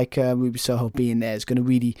people like Ruby Soho being there is going to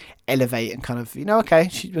really elevate and kind of,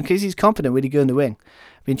 because he's competent, really good in the ring.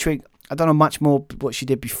 I've been intrigued. I don't know much more what she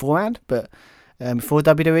did beforehand, but before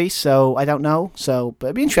WWE, so I don't know. But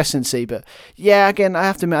it'd be interesting to see. But yeah, again, I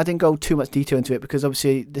have to admit, I didn't go too much detail into it because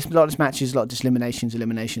obviously there's a lot of this matches, a lot of just eliminations.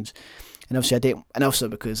 And obviously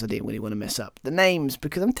because I didn't really want to mess up the names,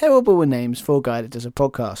 because I'm terrible with names for a guy that does a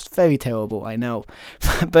podcast. Very terrible, I know.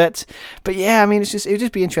 but yeah, I mean, it would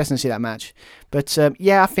just be interesting to see that match. But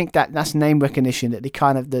yeah, I think that's name recognition that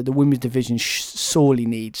the women's division sorely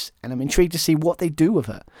needs, and I'm intrigued to see what they do with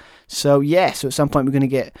her. So at some point we're going to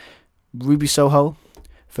get Ruby Soho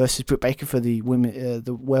versus Britt Baker for the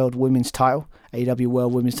World Women's title, AEW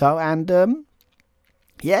World Women's title, and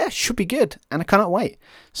yeah, should be good, and I cannot wait.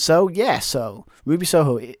 So Ruby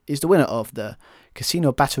Soho is the winner of the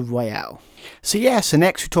Casino Battle Royale. So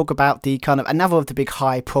next we talk about the kind of another of the big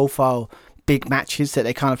high-profile big matches that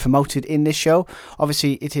they kind of promoted in this show.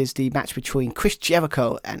 Obviously, it is the match between Chris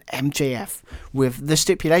Jericho and MJF, with the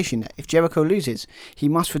stipulation that if Jericho loses, he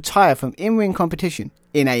must retire from in-ring competition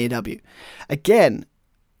in AEW. Again,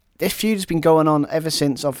 this feud has been going on ever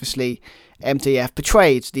since, obviously, MJF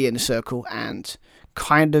betrayed the Inner Circle and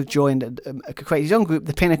kind of joined created his own group,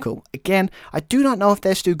 The Pinnacle. Again, I do not know if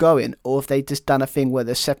they're still going or if they've just done a thing where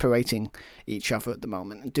they're separating each other at the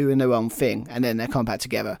moment and doing their own thing, and then they come back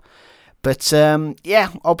together. But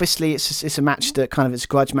obviously it's a match that kind of it's a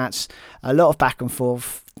grudge match, a lot of back and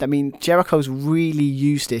forth. I mean, Jericho's really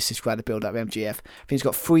used this to try to build up MJF. I think he's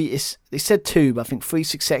got they said 2, but I think 3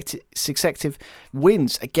 successive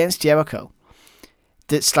wins against Jericho.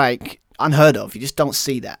 That's like unheard of. You just don't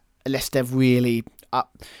see that unless they've really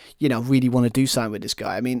really want to do something with this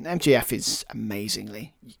guy. I mean, MJF is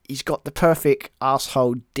amazingly. He's got the perfect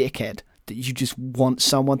asshole dickhead that you just want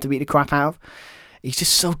someone to beat the crap out of. He's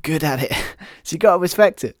just so good at it. So you got to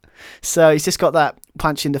respect it. So he's just got that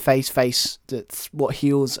punch in the face that's what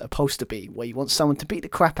heels are supposed to be, where you want someone to beat the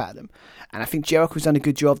crap out of them. And I think Jericho's done a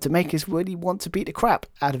good job to make us really want to beat the crap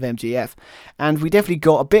out of MJF. And we definitely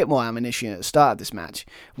got a bit more ammunition at the start of this match,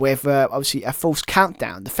 with obviously a false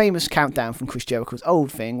countdown, the famous countdown from Chris Jericho's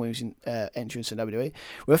old thing when he was in entrance in WWE.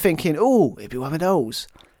 We're thinking, it'd be one of those.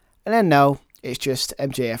 And then no, it's just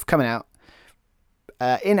MJF coming out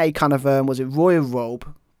in a kind of, royal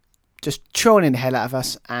robe, just trolling the hell out of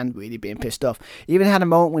us and really being pissed off. He even had a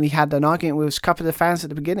moment when he had an argument with a couple of the fans at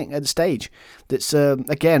the beginning, at the stage. That's,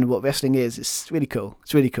 again, what wrestling is. It's really cool.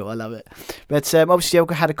 It's really cool. I love it. But obviously,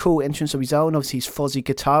 Jericho had a cool entrance of his own. Obviously, he's Fozzy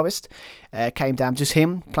guitarist. Came down, just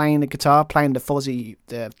him playing the guitar, playing the Fozzy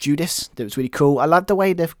Judas. That was really cool. I love the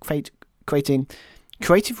way they're creating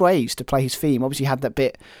creative ways to play his theme. Obviously, he had that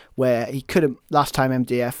bit where he couldn't, last time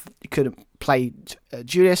MJF, he couldn't play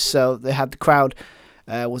Judas, so they had the crowd.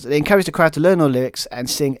 They encouraged the crowd to learn all the lyrics and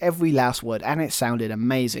sing every last word, and it sounded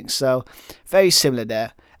amazing. So very similar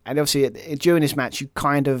there. And obviously during this match, you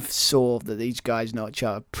kind of saw that these guys know each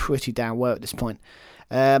other pretty damn well at this point.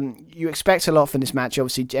 You expect a lot from this match.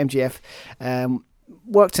 Obviously MJF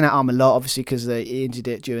worked in that arm a lot, obviously because he injured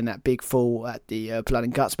it during that big fall at the Blood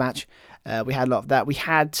and Guts match. We had a lot of that. We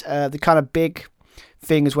had the kind of big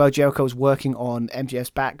thing as well. Jericho was working on MJF's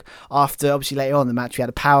back after, obviously later on in the match, we had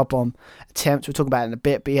a powerbomb attempt. We'll talk about it in a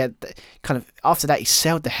bit, but he had kind of, after that, he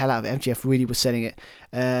sold the hell out of it. MJF really was selling it.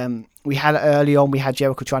 We had early on, we had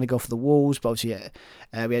Jericho trying to go for the walls, but obviously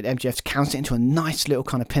we had MJF counter it into a nice little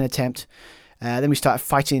kind of pin attempt. Then we started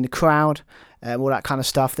fighting in the crowd, all that kind of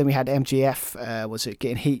stuff. Then we had MJF,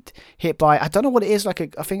 getting hit by, I don't know what it is, I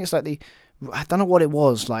think it's like I don't know what it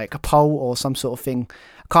was, like a pole or some sort of thing.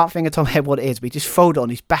 I can't think at the top of my head what it is, but he just folded it on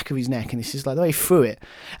his back of his neck, and it's just like the way he threw it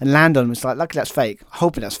and landed on him. It's like, luckily that's fake.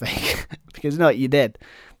 Hoping that's fake, because no, you're dead.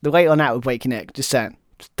 The weight on that would break your neck. Just saying,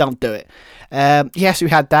 just don't do it. So we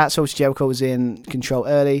had that. So Jericho was in control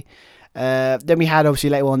early. Then we had obviously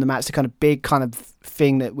later on in the match the kind of big kind of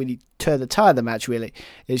thing that really turned the tide of the match. Really,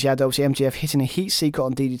 is you had obviously MJF hitting a heat seeker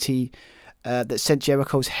on DDT that sent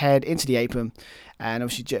Jericho's head into the apron, and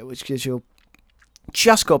obviously which gives you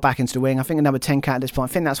just got back into the ring. I think a number 10 count at this point.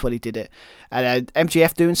 I think that's what he did it. And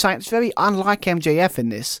MJF doing something that's very unlike MJF in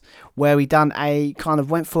this, where he done a kind of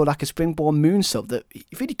went for like a springboard moonsault that he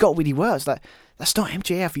really got really well. It's like, that's not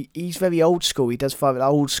MJF. He's very old school. He does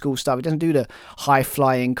old school stuff. He doesn't do the high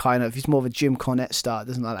flying kind of. He's more of a Jim Cornette style.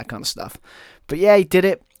 Doesn't like that kind of stuff. But yeah, he did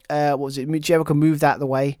it. What was it? Jericho moved out of the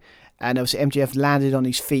way. And obviously MJF landed on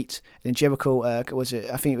his feet. Then Jericho, I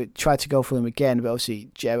think it tried to go for him again, but obviously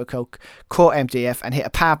Jericho caught MJF and hit a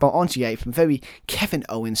powerbomb onto the apron, very Kevin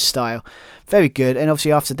Owens style, very good. And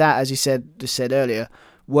obviously after that, as he said earlier,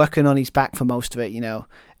 working on his back for most of it.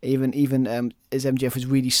 Even as MJF was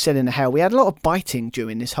really selling the hell. We had a lot of biting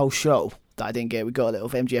during this whole show that I didn't get. We got a little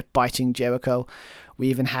of MJF biting Jericho. We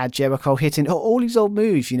even had Jericho hitting all these old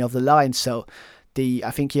moves, the line. So.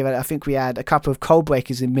 I think we had a couple of cold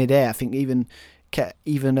breakers in midair. I think even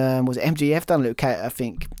was it MJF done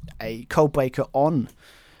a cold breaker on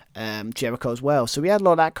Jericho as well. So we had a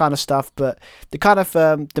lot of that kind of stuff. But the kind of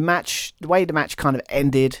the way the match kind of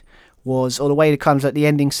ended was, or the way the kind of like the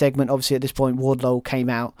ending segment. Obviously at this point Wardlow came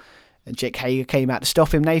out and Jake Hager came out to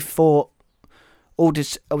stop him. They fought. All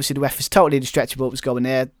this, obviously the ref is totally distracted by what was going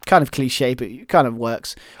there. Kind of cliche, but it kind of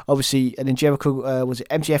works. Obviously, and then Jericho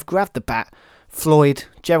MJF grabbed the bat. Floyd,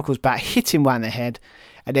 Jericho's bat, hit him round the head,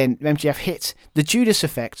 and then MJF hits the Judas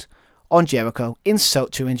effect on Jericho,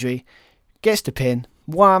 insult to injury, gets the pin,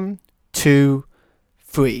 1, 2,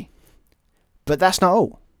 3. But that's not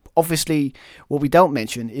all. Obviously, what we don't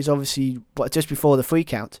mention is just before the 3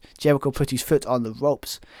 count, Jericho put his foot on the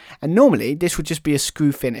ropes. And normally, this would just be a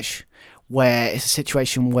screw finish, where it's a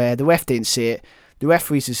situation where the ref didn't see it, the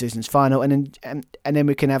referee's decision's final, and then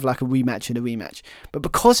we can have like a rematch and a rematch. But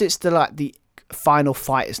because it's the final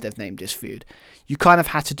fighters they've named this feud, you kind of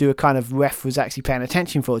had to do a kind of ref was actually paying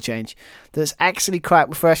attention for a change that's actually quite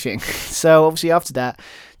refreshing. So obviously after that,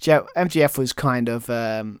 MJF was kind of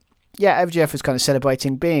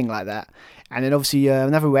celebrating being like that. And then obviously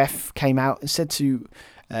another ref came out and said to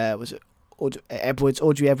was it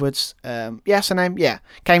Audrey Edwards, yes, her name, yeah,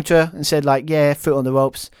 came to her and said like, yeah, foot on the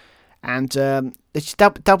ropes. And she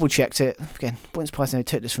double checked it again. Wasn't surprised they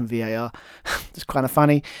took this from VAR. It's kind of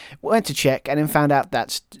funny. Went to check and then found out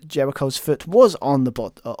that Jericho's foot was on the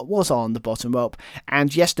bottom rope.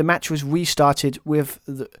 And yes, the match was restarted with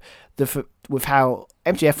with how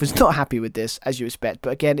MJF was not happy with this, as you expect.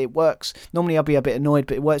 But again, it works. Normally, I'll be a bit annoyed,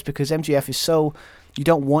 but it works because MJF is so. You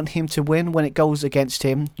don't want him to win. When it goes against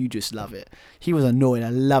him, you just love it. He was annoying. I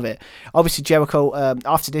love it. Obviously, Jericho,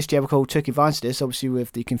 after this, Jericho took advantage of this, obviously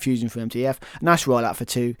with the confusion for MJF. A nice roll out for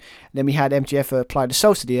 2. Then we had MJF apply the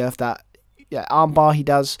Soul to the Earth, that armbar he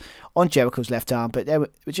does on Jericho's left arm. But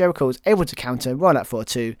Jericho was able to counter, roll out for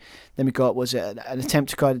 2. Then we got, an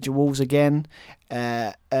attempt to guide the walls again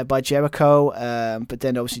by Jericho. But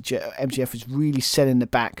then obviously MJF was really selling the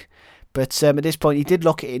back. But at this point, he did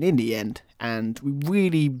lock it in the end, and we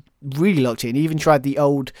really, really locked it in. He even tried the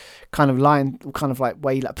old kind of line, kind of like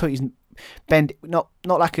way he like put his bend, not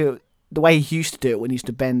like the way he used to do it when he used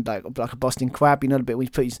to bend like a Boston crab. The bit when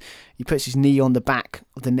he puts his knee on the back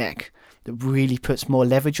of the neck. That really puts more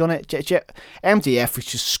leverage on it. MJF was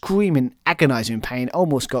just screaming, agonising pain,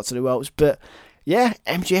 almost got to the ropes, but yeah,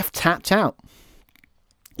 MJF tapped out.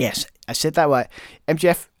 Yes, I said that right.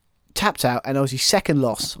 MJF tapped out, and it was his second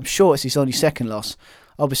loss. I'm sure it's his only second loss.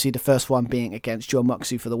 Obviously, the first one being against John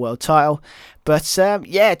Moxley for the world title. But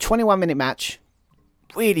 21-minute match,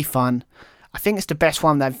 really fun. I think it's the best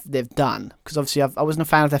one they've done, because obviously I wasn't a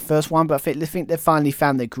fan of their first one, but I think they finally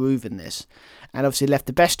found their groove in this, and obviously left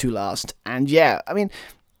the best 2 last. And yeah, I mean,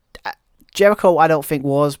 Jericho I don't think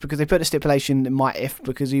was, because they put a stipulation in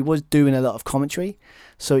because he was doing a lot of commentary,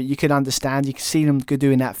 so you can understand, you can see them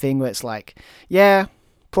doing that thing where it's like, yeah,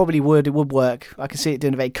 probably it would work. I can see it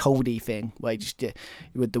doing a very Cody thing where you just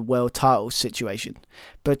with the world title situation.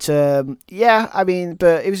 But I mean,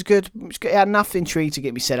 but it was good. It had enough intrigue to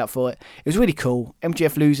get me set up for it. It was really cool.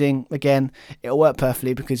 MJF losing again, it'll work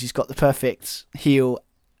perfectly because he's got the perfect heel,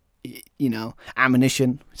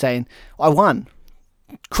 ammunition saying, "I won."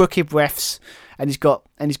 Crooked refs, and he's got.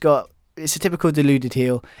 It's a typical deluded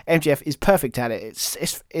heel. MJF is perfect at it.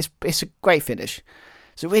 It's a great finish.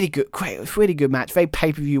 It's a really good match, very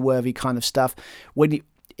pay-per-view worthy kind of stuff.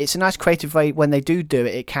 It's a nice creative way when they do it.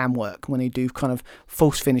 It can work when they do kind of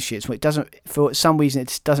false finishes. When it doesn't, for some reason,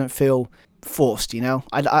 it doesn't feel forced.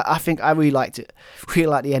 I think I really liked it. Really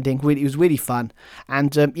liked the ending. It was really fun.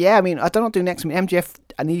 And I mean, I don't know what to do next. I mean, MJF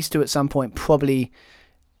needs to at some point probably.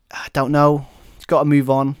 I don't know. He's got to move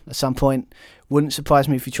on at some point. Wouldn't surprise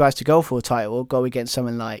me if he tries to go for a title or go against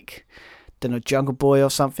someone like don't know, Jungle Boy or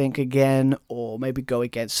something again, or maybe go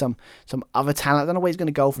against some other talent. I don't know where he's going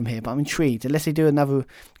to go from here, but I'm intrigued. Unless they do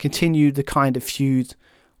continue the kind of feud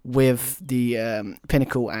with the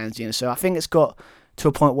Pinnacle and so I think it's got to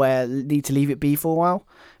a point where they need to leave it be for a while.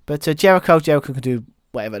 But Jericho can do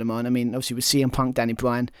whatever at the moment. I mean, obviously with CM Punk, Danny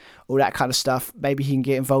Bryan, all that kind of stuff, maybe he can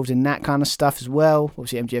get involved in that kind of stuff as well.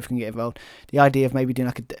 Obviously MJF can get involved. The idea of maybe doing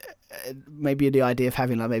the idea of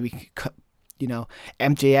having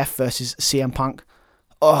MJF versus CM Punk.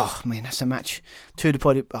 Oh man, that's a match. Two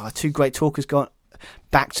great talkers gone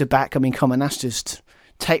back to back. I mean, come on, that's just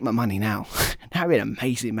take my money now. That'd be an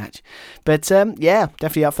amazing match. But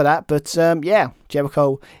definitely up for that. But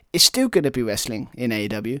Jericho is still going to be wrestling in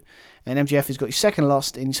AEW, and MJF has got his second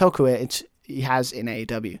loss in his whole career. He has in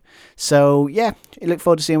AEW. So I look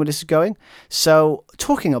forward to seeing where this is going. So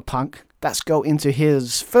talking of Punk, let's go into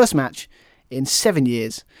his first match in 7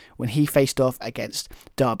 years when he faced off against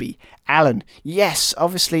Darby Allin. Yes,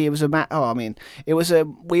 obviously it was a match. It was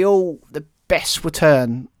the best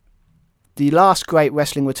return. The last great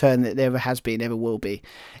wrestling return that there ever has been, ever will be.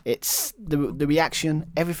 It's the reaction,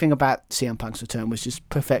 everything about CM Punk's return was just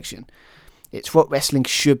perfection. It's what wrestling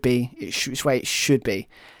should be. It's where it should be.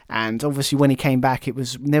 And obviously when he came back, it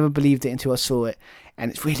was never believed it until I saw it.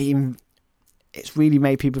 And it's really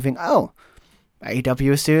made people think, oh,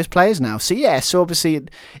 AEW are serious players now. So obviously it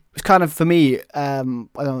was kind of, for me, I don't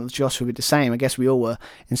know if Josh would be the same. I guess we all were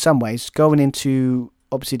in some ways going into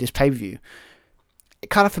obviously this pay-per-view. It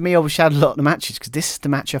kind of, for me, overshadowed a lot of the matches because this is the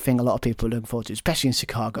match I think a lot of people are looking forward to, especially in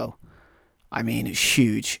Chicago. I mean, it's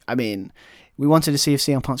huge. I mean, we wanted to see if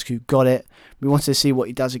CM Punk's crew got it. We wanted to see what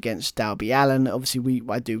he does against Darby Allin. Obviously,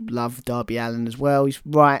 I do love Darby Allin as well. He's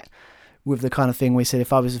right with the kind of thing we said,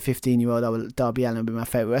 if I was a 15-year-old, Darby Allin would be my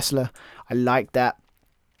favourite wrestler. I like that.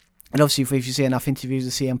 And obviously, if you see enough interviews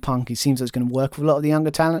with CM Punk, it seems like it's going to work with a lot of the younger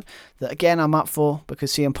talent. That, again, I'm up for,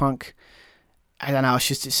 because CM Punk, I don't know,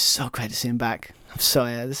 it's so great to see him back. I'm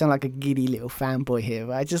sorry, I sound like a giddy little fanboy here,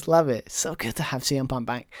 but I just love it. It's so good to have CM Punk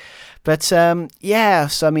back. But so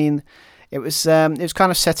I mean, it was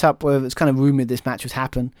kind of set up where it was kind of rumoured this match would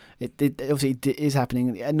happen. It is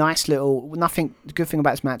happening. A nice little, the good thing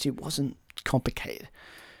about this match, it wasn't complicated.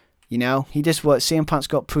 He just CM Punk's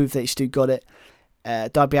got proof that he still got it.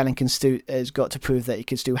 Darby Allin has got to prove that he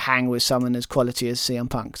can still hang with someone as quality as CM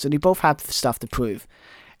Punk. So they both have stuff to prove.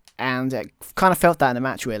 And I kind of felt that in the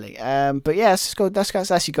match, really. But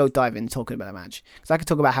let's actually go dive in talking about the match. Because I could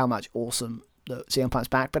talk about how much awesome the CM Punk's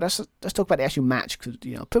back, but let's talk about the actual match, because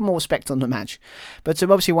put more respect on the match. But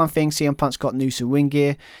obviously one thing, CM Punk's got new ring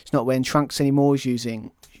gear. He's not wearing trunks anymore. He's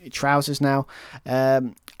using trousers now. A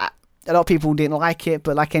lot of people didn't like it,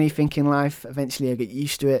 but like anything in life, eventually I get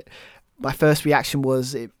used to it. My first reaction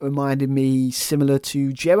was it reminded me similar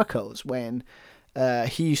to Jericho's when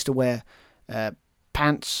he used to wear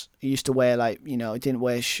pants. He used to wear he didn't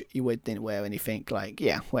wear anything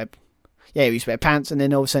he used to wear pants, and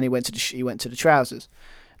then all of a sudden he went to the trousers.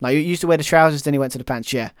 Like, he used to wear the trousers, then he went to the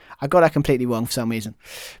pants. Yeah, I got that completely wrong for some reason.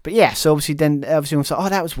 But so obviously everyone's like, oh,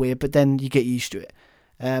 that was weird, but then you get used to it.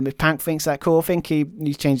 If Punk thinks that cool, I think he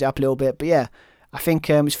needs to change it up a little bit. But I think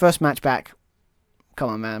his first match back, come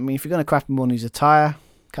on, man. I mean, if you're going to crap him on his attire,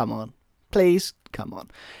 come on. Please, come on.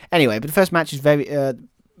 Anyway, but the first match is very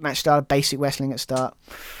match style, basic wrestling at start.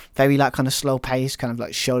 Very kind of slow pace, kind of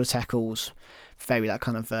like shoulder tackles. Very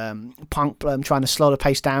kind of Punk trying to slow the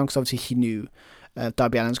pace down, because obviously he knew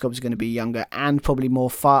Darby Allin's was going to be younger and probably more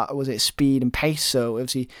speed and pace. So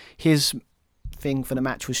obviously his thing for the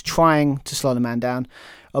match was trying to slow the man down.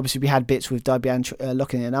 Obviously we had bits with Darby Allin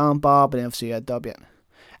locking in an armbar, but then obviously you had Darby Allin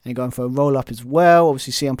and going for a roll up as well.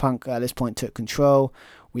 Obviously CM Punk at this point took control.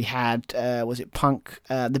 We had, Punk,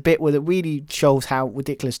 the bit where it really shows how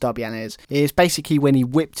ridiculous Darby Allin is basically when he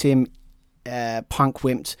whipped him, Punk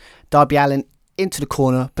whipped Darby Allin into the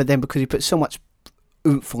corner, but then because he put so much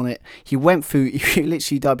oomph on it,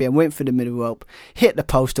 Darby Allin went through the middle rope, hit the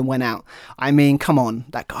post and went out. I mean, come on,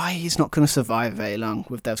 that guy is not going to survive very long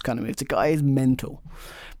with those kind of moves. The guy is mental.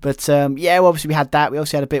 But obviously we had that. We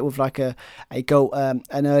also had a bit with an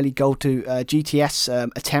early goal to GTS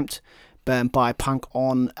attempt by Punk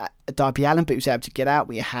on Darby Allin, but he was able to get out.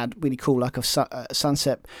 We had really cool a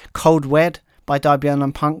sunset cold red by Darby Allin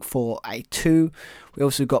and Punk for a 2. We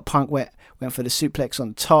also got Punk went for the suplex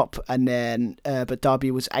on top, and then but Darby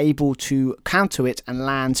was able to counter it and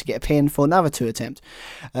land to get a pin for another 2 attempt.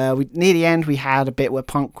 Near the end, we had a bit where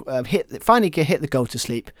Punk finally hit the go to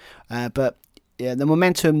sleep, but the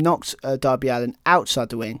momentum knocked Darby Allin outside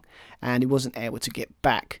the ring, and he wasn't able to get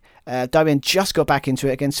back. Darby Allin just got back into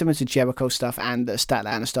it again, similar to Jericho stuff and the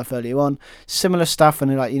Statlander stuff earlier on. Similar stuff,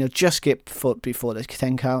 and just get foot before the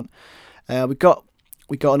 10 count. We got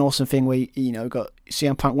an awesome thing where, we got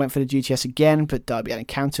CM Punk went for the GTS again, but Darby Allin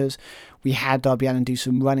counters. We had Darby Allin do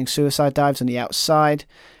some running suicide dives on the outside.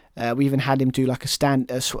 We even had him do like a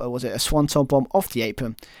swanton bomb off the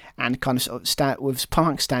apron, and kind of stand with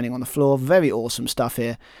Punk standing on the floor. Very awesome stuff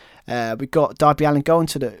here. We got Darby Allin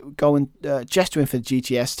gesturing for the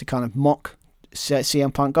GTS to kind of mock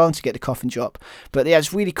CM Punk, going to get the coffin drop. But yeah,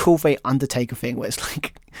 it's really cool, very Undertaker thing where it's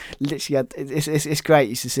like literally, it's great.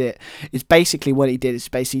 You should see it. It's basically what he did. It's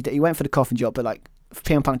basically he went for the coffin drop, but like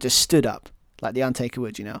CM Punk just stood up like the Undertaker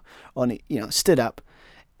would, stood up.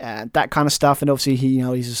 That kind of stuff, and obviously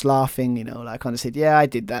he's just laughing, like kind of said, yeah, I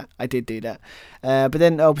did do that. But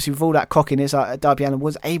then obviously with all that cockiness, Darby Allin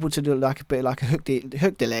was able to do like a bit like a hook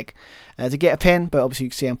the leg to get a pin, but obviously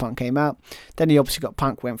CM Punk came out. Then he obviously got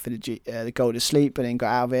Punk, went for the go to sleep, but then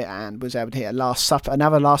got out of it and was able to hit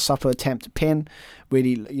another Last Supper attempt to pin,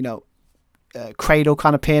 really, cradle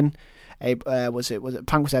kind of pin. Was it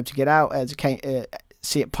Punk was able to get out as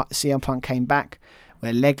CM Punk came back.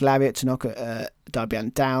 Where leg lariat to knock Darby Allin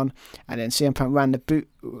down, and then CM Punk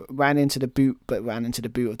ran into the boot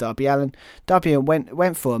of Darby Allin. Darby Allin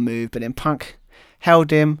went for a move, but then Punk held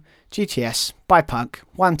him. GTS by Punk,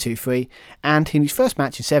 1, 2, 3, and in his first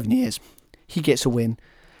match in 7 years, he gets a win,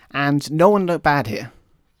 and no one looked bad here.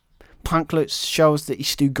 Punk shows that he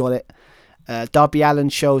still got it. Darby Allin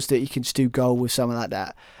shows that he can still go with something like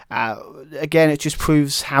that. Again, it just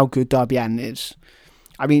proves how good Darby Allin is.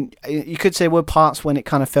 I mean, you could say there were parts when it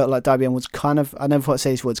kind of felt like Darby Allin was kind of, I never thought I'd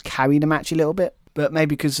say these words, carry the match a little bit. But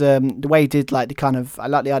maybe because the way he did, like, I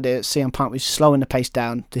like the idea that CM Punk was slowing the pace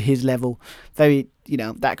down to his level. Very,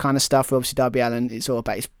 that kind of stuff. Obviously, Darby Allin, it's all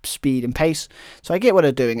about his speed and pace. So I get why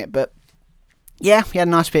they're doing it. But yeah, he had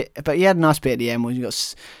a nice bit. But he had a nice bit at the end when you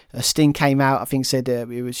got Sting came out. I think said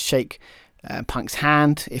he would shake Punk's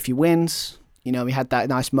hand if he wins. We had that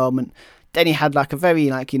nice moment. Then he had like a very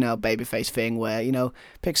babyface thing where,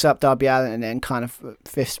 picks up Darby Allin and then kind of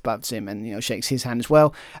fist bumps him and, shakes his hand as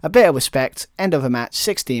well. A bit of respect. End of a match,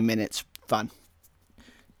 16 minutes, fun.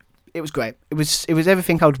 It was great. It was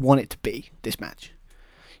everything I would want it to be, this match.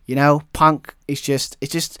 Punk is just,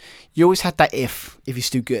 you always had that if he's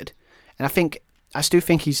still good. And I still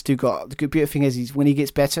think he's still got, the good beautiful thing is when he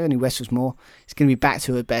gets better and he wrestles more, he's going to be back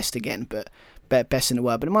to the best again, but best in the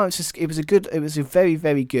world. But at the moment, it was a very,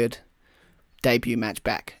 very good debut match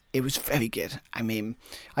back. It was very good. I mean,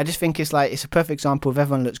 I just think it's a perfect example of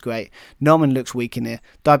everyone looks great. Norman looks weak in here.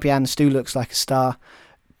 Darby Allin still looks like a star.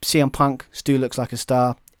 CM Punk still looks like a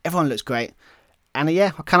star. Everyone looks great. And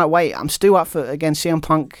yeah, I cannot wait. I'm still up for, again, CM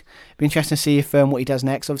Punk. Be interesting to see if what he does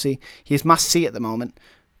next. Obviously, he is must see at the moment.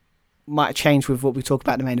 Might have changed with what we talk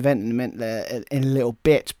about in the main event in a little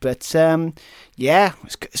bit. But yeah,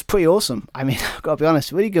 it's pretty awesome. I mean, I've got to be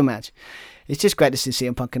honest, really good match. It's just great to see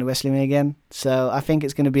CM Punk in the wrestling ring again. So I think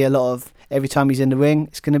it's going to be a lot of, every time he's in the ring,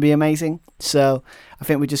 it's going to be amazing. So I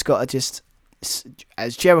think we just got to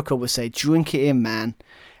as Jericho would say, drink it in, man.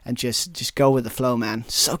 And just go with the flow, man.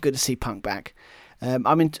 So good to see Punk back.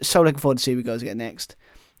 I'm so looking forward to see who goes again next.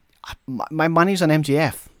 My money's on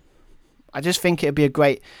MJF. I just think it'd be a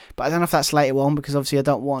great, but I don't know if that's later on because obviously I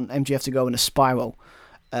don't want MJF to go in a spiral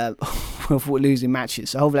with losing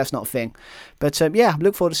matches. So hopefully that's not a thing. But yeah,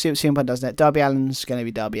 look forward to see what CM Punk does next. Darby Allin's going to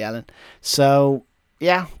be Darby Allin. So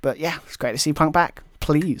yeah, but yeah, it's great to see Punk back.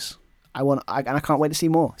 Please. And I can't wait to see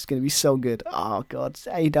more. It's going to be so good. Oh, God.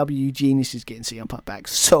 AEW genius is getting CM Punk back.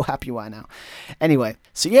 So happy right now. Anyway,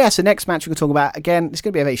 so next match we're going to talk about, again, it's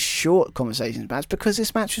going to be a very short conversations match because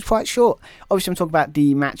this match was quite short. Obviously, I'm talking about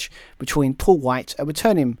the match between Paul White, a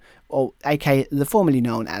returning, or aka the formerly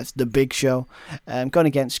known as The Big Show, going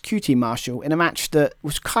against QT Marshall in a match that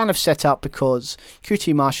was kind of set up because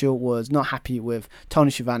QT Marshall was not happy with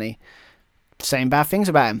Tony Schiavone saying bad things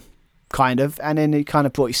about him. Kind of, and then he kind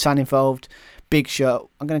of brought his son involved. Big Show,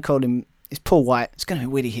 I'm going to call him, it's Paul White. It's going to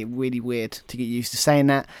be really weird to get used to saying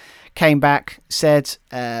that. Came back, said,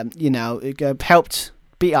 helped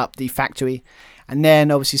beat up the Factory, and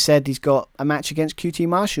then obviously said he's got a match against QT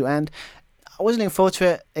Marshall, and I wasn't looking forward to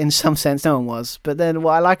it in some sense, no one was, but then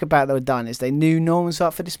what I like about what they've done is they knew no one was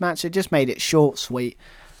up for this match, they just made it short, sweet.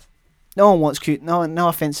 No one wants no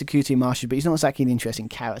offense to QT Marshall, but he's not exactly an interesting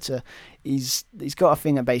character. He's got a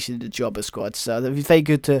thing at basically the Jobber Squad, so it'd be very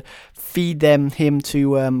good to feed him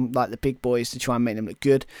to like the big boys to try and make them look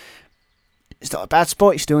good. It's not a bad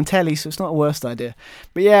spot. He's still on telly, so it's not a worst idea.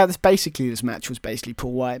 But yeah, this match was basically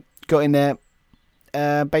Paul White got in there,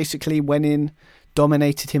 basically went in,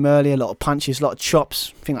 dominated him early, a lot of punches, a lot of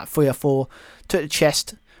chops, I think like 3 or 4, to the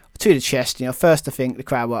chest. First I think the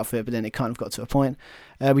crowd were up for it, but then it kind of got to a point.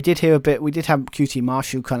 We did have QT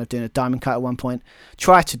Marshall kind of doing a diamond cut at one point.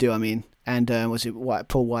 And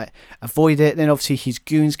Paul White avoided it. Then obviously his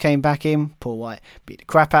goons came back in. Paul White beat the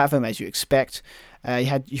crap out of him, as you expect. You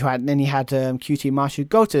had QT Marshall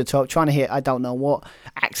go to the top, trying to hit, I don't know what,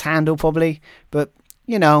 axe handle probably. But,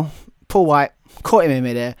 Paul White caught him in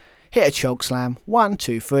midair, hit a choke slam. 1,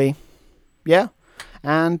 2, 3. Yeah.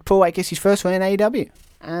 And Paul White gets his first win in AEW.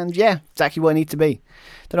 And yeah, exactly what it needed to be.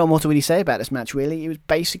 Don't know what more to really say about this match, really. It was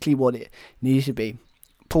basically what it needed to be.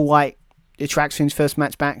 Paul White attracts his first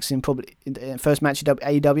match back in first match at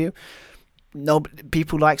AEW. No,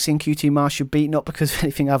 people like seeing QT Marshall beat, not because of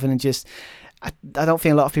anything other than just I don't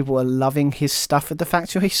think a lot of people are loving his stuff at the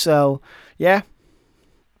factory. So yeah,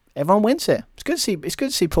 everyone wins it. It's good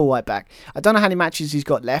to see Paul White back. I don't know how many matches he's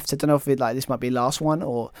got left. I don't know if this might be the last one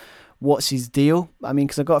or what's his deal. I mean,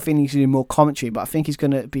 because I've got a feeling he's going to do more commentary, but I think he's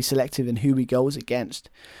going to be selective in who he goes against.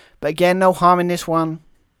 But again, no harm in this one.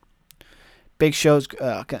 Big Show's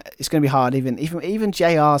it's going to be hard. Even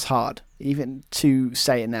JR's hard, even to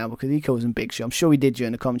say it now, because he calls him Big Show. I'm sure he did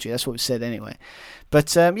during the commentary. That's what we said anyway.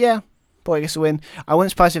 But yeah, Paul White gets the win. I wouldn't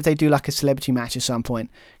be surprised if they do like a celebrity match at some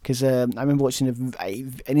point, because I remember watching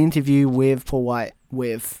an interview with Paul White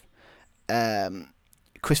with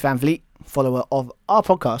Chris Van Vliet, follower of our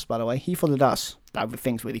podcast, by the way. He followed us. That I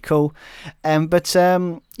think's really cool. But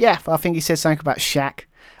yeah, I think he said something about Shaq.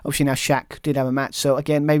 Obviously now Shaq did have a match, so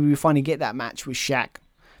again, maybe we finally get that match with Shaq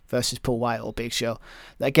versus Paul White or Big Show.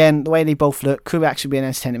 Again, the way they both look could actually be an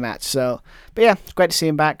entertaining match. So, but yeah, it's great to see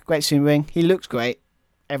him back. Great to see him ring. He looks great.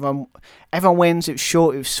 Everyone wins. It was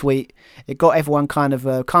short. It was sweet. It got everyone kind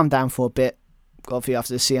of calmed down for a bit. Obviously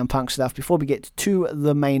after the CM Punk stuff. Before we get to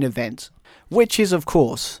the main event, which is of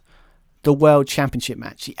course the World Championship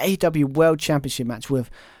match, the AEW World Championship match with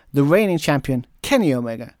the reigning champion Kenny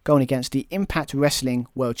Omega going against the Impact Wrestling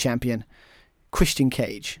World Champion Christian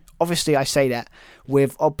Cage. Obviously, I say that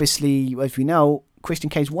with, obviously, as we know, Christian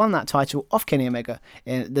Cage won that title off Kenny Omega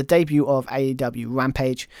in the debut of AEW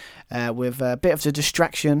Rampage, with a bit of a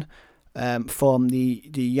distraction from the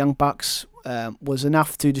Young Bucks was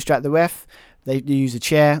enough to distract the ref. They used a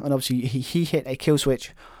chair, and obviously he hit a kill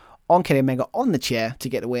switch on Kenny Omega on the chair to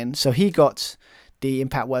get the win. So he got the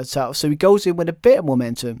Impact World title. So he goes in with a bit of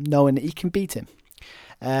momentum, knowing that he can beat him.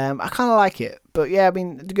 I kind of like it. But yeah, I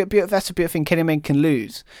mean, that's a beautiful thing. Kenny Omega can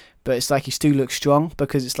lose, but it's like he still looks strong,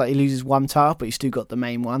 because it's like he loses one title, but he's still got the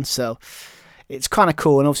main one. So it's kind of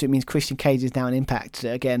cool. And obviously it means Christian Cage is now an Impact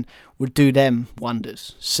that, again, would do them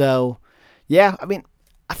wonders. So yeah, I mean,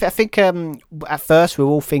 I think at first we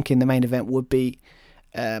were all thinking the main event would be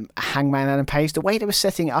Hangman Adam Page. The way they were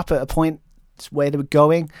setting it up at a point where they were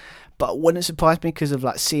going, but it wouldn't surprise me because of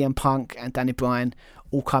like CM Punk and Danny Bryan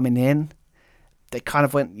all coming in. They kind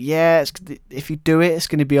of went, yeah, if you do it, it's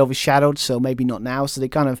going to be overshadowed, so maybe not now. So they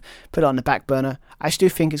kind of put it on the back burner. I still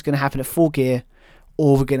think it's going to happen at Full Gear,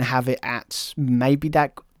 or we're going to have it at maybe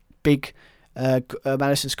that big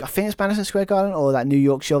Madison Square Garden, or that New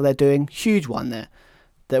York show they're doing. Huge one there.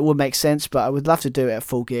 That would make sense, but I would love to do it at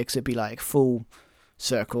Full Gear because it'd be like full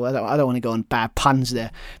circle. I don't want to go on bad puns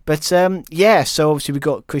there. But yeah, so obviously we've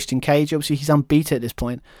got Christian Cage. Obviously he's unbeaten at this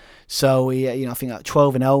point. So he, I think like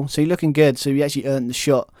 12-0. So he's looking good. So he actually earned the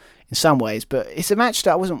shot in some ways. But it's a match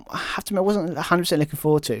that I wasn't 100% looking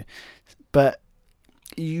forward to. But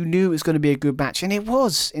you knew it was going to be a good match, and it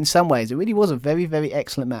was in some ways. It really was a very, very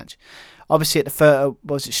excellent match. Obviously, at the photo,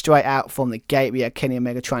 was it straight out from the gate? We had Kenny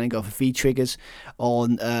Omega trying to go for V-triggers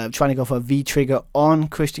on, a V-trigger on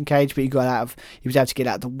Christian Cage, but he was able to get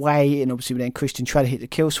out of the way, and obviously then Christian tried to hit the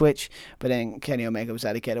kill switch, but then Kenny Omega was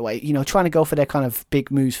able to get away. Trying to go for their kind of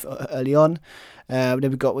big moves early on. Then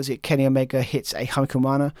we got, Kenny Omega hits a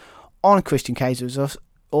Hurricanrana on Christian Cage. It was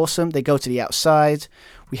awesome. They go to the outside.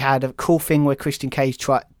 We had a cool thing where Christian Cage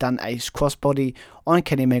done a crossbody on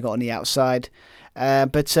Kenny Omega on the outside.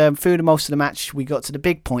 But through the most of the match, we got to the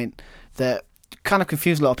big point that kind of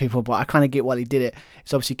confused a lot of people, but I kind of get why he did it.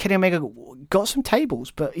 It's obviously Kenny Omega got some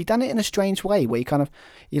tables, but he done it in a strange way where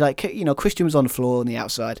Christian was on the floor on the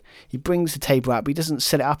outside. He brings the table out, but he doesn't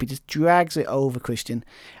set it up. He just drags it over Christian,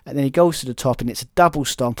 and then he goes to the top, and it's a double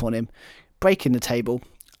stomp on him, breaking the table.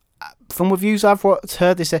 From reviews I've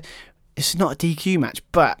heard, they say it's not a DQ match,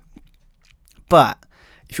 but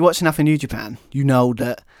if you watch enough in New Japan, you know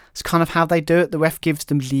that it's kind of how they do it. The ref gives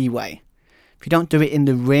them leeway. If you don't do it in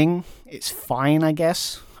the ring, it's fine, I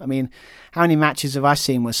guess. I mean, how many matches have I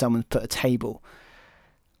seen where someone's put a table?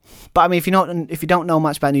 But I mean, if you don't know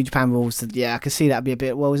much about New Japan rules, then yeah, I can see that'd be a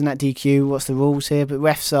bit, well, isn't that DQ? What's the rules here? But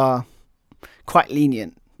refs are quite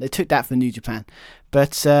lenient. They took that from New Japan.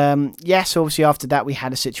 But yeah, so obviously after that we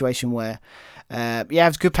had a situation where It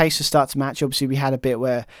was a good pace to start the match. Obviously, we had a bit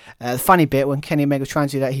where the funny bit when Kenny Omega was trying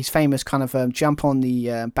to do that, his famous kind of jump on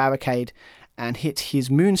the barricade and hit his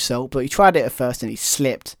moonsault, but he tried it at first and he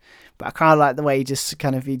slipped. But I kind of like the way he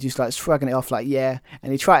just like shrugging it off, like yeah.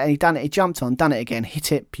 And he tried and he done it. He jumped on, done it again,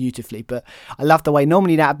 hit it beautifully. But I love the way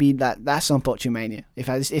normally that'd be that's on Botchamania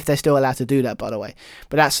if they're still allowed to do that, by the way.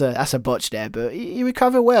 But that's a botch there. But he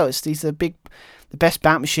recovered well. He's the best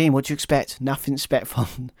bout machine. What do you expect? Nothing to expect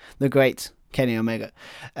from the great Kenny Omega.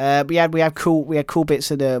 We had cool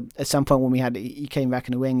bits at some point when he came back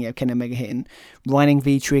in the ring. You had Kenny Omega hitting running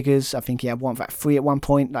V triggers. I think he had 3 at one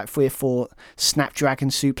point, like 3 or 4 Snapdragon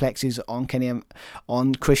suplexes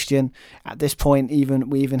on Christian. At this point,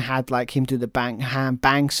 we even had like him do the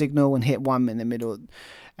bang signal and hit one in the middle.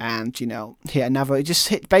 And, hit another.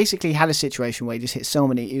 It basically had a situation where he just hit so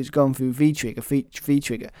many. He was going through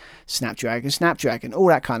V-trigger, Snapdragon, all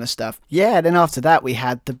that kind of stuff. Yeah, then after that, we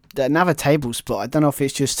had another table spot. I don't know if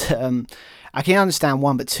it's just, I can understand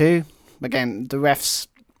 1, but 2, again, the refs,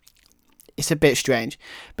 it's a bit strange.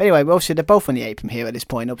 But anyway, obviously, they're both on the apron here at this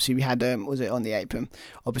point. Obviously, we had, on the apron?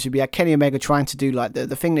 Obviously, we had Kenny Omega trying to do like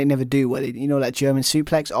the thing they never do, where they, that German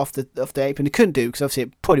suplex off the apron. They couldn't do because obviously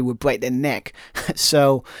it probably would break their neck.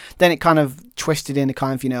 So then it kind of twisted into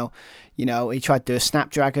kind of, he tried to do a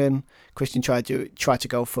Snapdragon. Christian tried to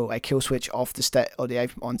go for a kill switch off the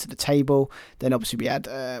apron onto the table. Then obviously we had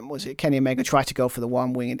Kenny Omega tried to go for the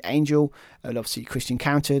one-winged angel, and obviously Christian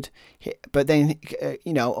countered. But then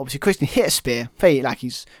obviously Christian hit a spear, very like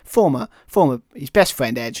his his best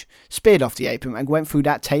friend Edge, speared off the apron and went through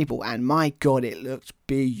that table. And my God, it looked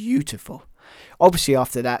beautiful. Obviously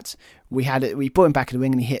after that, we brought him back in the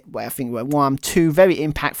ring and he hit, I think, 1, 2 very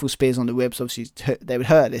impactful spears on the ribs. Obviously, they would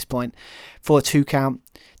hurt at this point for a 2 count.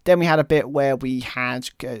 Then we had a bit where we had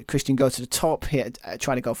Christian go to the top,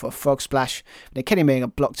 trying to go for a frog splash. Then Kenny Omega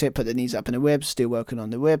blocked it, put the knees up in the ribs, still working on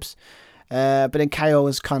the ribs. But then KO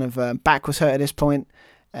was kind of back was hurt at this point,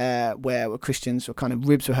 where Christian's kind of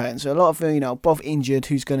ribs were hurting. So a lot of both injured.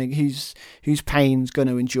 Whose pain's going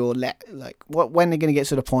to endure? When they're going to get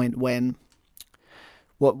to the point when.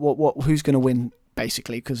 Who's going to win,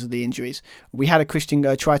 basically, because of the injuries. We had a Christian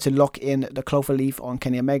try to lock in the clover leaf on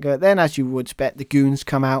Kenny Omega. Then, as you would expect, the goons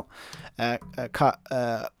come out. Carl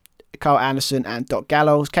Anderson and Doc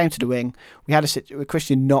Gallows came to the ring. We had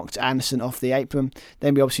Christian knocked Anderson off the apron.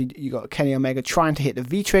 Then you got Kenny Omega trying to hit the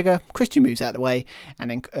V-trigger. Christian moves out of the way.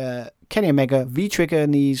 And then Kenny Omega V-trigger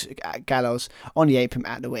knees Gallows on the apron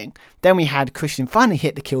at the ring. Then we had Christian finally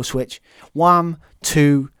hit the kill switch. 1,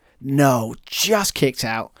 2, no, just kicked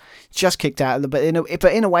out, but in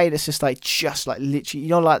a way that's just like literally,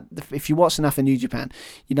 like if you watch enough in New Japan,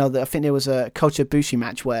 that I think there was a Kota Ibushi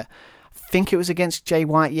match where I think it was against Jay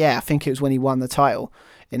White. Yeah, I think it was when he won the title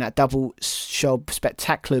in that double show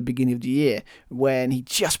spectacular beginning of the year when he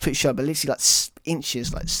just put shot, but literally like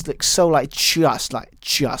inches,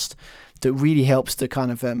 just. That really helps to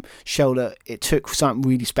kind of show that it took something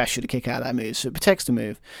really special to kick out that move. So it protects the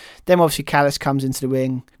move. Then obviously Callis comes into the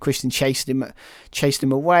ring. Christian chased him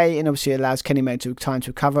away, and obviously allows Kenny Omega time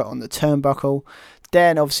to recover on the turnbuckle.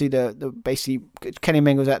 Then obviously basically Kenny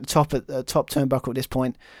Omega was at the top turnbuckle at this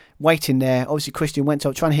point, waiting there. Obviously Christian went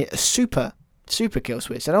up trying to hit a super kill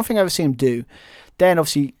switch. I don't think I've ever seen him do. Then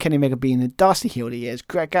obviously Kenny Omega, being the dastardly heel he is,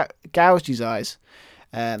 gouged his eyes.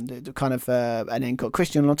 And then got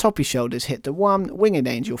Christian on top of his shoulders, hit the one winged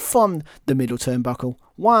angel from the middle turnbuckle.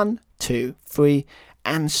 1, 2, 3,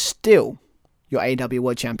 and still your AEW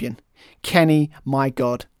World Champion, Kenny, my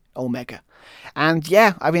God, Omega. And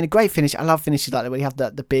yeah, I mean, a great finish. I love finishes like that where you have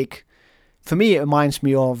the big. For me, it reminds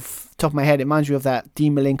me of, top of my head, it reminds me of that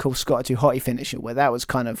Dean Malenko Scott 2 Hottie finisher, where that was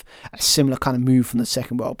kind of a similar kind of move from the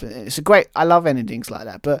second world. But it's I love endings like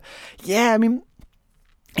that. But yeah, I mean,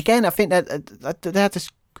 again, I think that they had this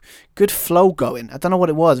good flow going. I don't know what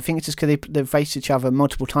it was. I think it's just because they've faced each other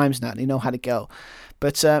multiple times now and they know how to go.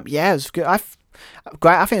 But yeah, it was good. I think it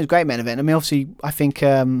was a great main event. I mean, obviously, I think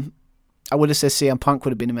I would have said CM Punk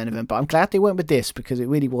would have been the main event, but I'm glad they went with this because it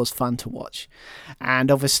really was fun to watch. And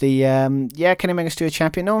obviously, Kenny Omega's still a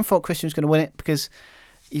champion. No one thought Christian was going to win it because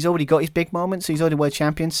he's already got his big moments. So he's already world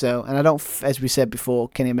champion. So, and I don't, as we said before,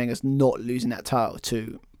 Kenny Omega's not losing that title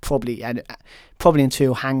to probably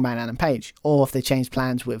until Hangman Adam Page, or if they change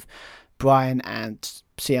plans with Bryan and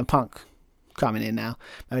CM Punk coming in now,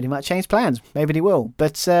 maybe they might change plans. Maybe they will.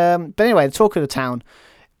 But anyway, the talk of the town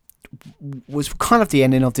was kind of the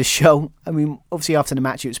ending of this show. I mean, obviously after the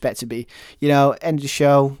match you expect to be, end of the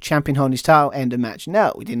show, champion holding his title, end of match.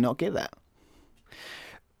 No, we did not get that.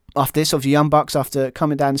 After this, obviously Young Bucks, after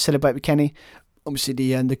coming down to celebrate with Kenny, obviously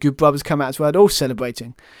the Good Brothers come out as well, they're all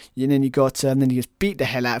celebrating. And then you got then he just beat the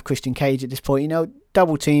hell out of Christian Cage at this point,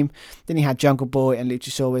 double team. Then he had Jungle Boy and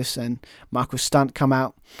Luchasaurus and Michael Stunt come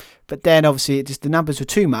out. But then obviously the numbers were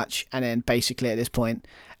too much, and then basically at this point,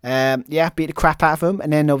 beat the crap out of them.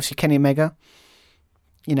 And then obviously Kenny Omega,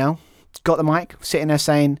 got the mic, sitting there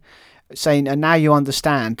saying, and now you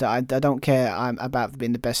understand that I don't care about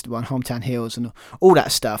being the best one, hometown heels and all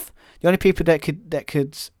that stuff. The only people that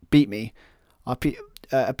could beat me are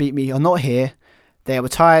not here. They are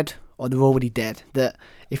retired or they're already dead. That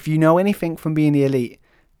if you know anything from being the Elite,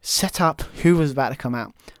 set up who was about to come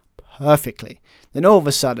out perfectly. Then all of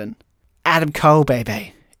a sudden, Adam Cole,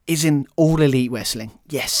 baby, is in All Elite Wrestling.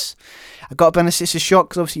 Yes, I got a shock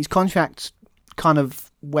because obviously his contract kind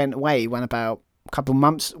of went about a couple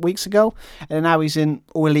of weeks ago, and now he's in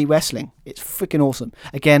All Elite Wrestling. It's freaking awesome.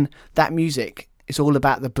 Again, that music is all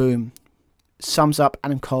about the boom. Sums up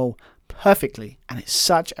Adam Cole perfectly, and it's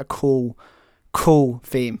such a cool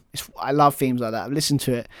theme. I love themes like that. I've listened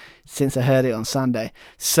to it since I heard it on Sunday.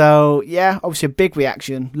 So yeah, obviously a big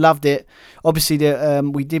reaction. Loved it. Obviously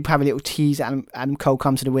we did have a little tease. Adam Cole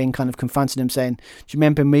come to the ring, kind of confronted him, saying, "Do you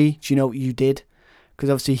remember me? Do you know what you did?" Because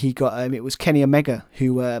obviously he got it was Kenny Omega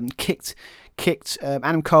who kicked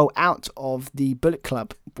Adam Cole out of the Bullet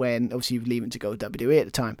Club when obviously he was leaving to go to WWE at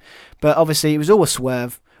the time. But obviously it was all a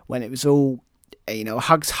swerve when it was all,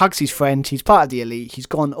 hugs his friend. He's part of the Elite. He's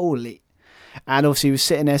gone All Elite. And obviously he was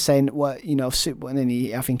sitting there saying, and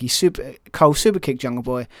then Cole super kicked Jungle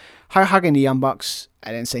Boy, hugging the Young Bucks,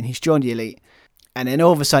 and then saying he's joined the Elite. And then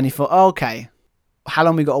all of a sudden he thought, okay, how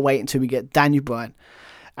long we got to wait until we get Daniel Bryan?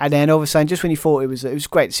 And then all of a sudden, just when he thought it was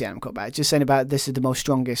great to see Adam Cole back, just saying about this is the most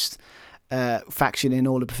strongest faction in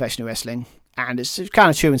all of professional wrestling, and it's kind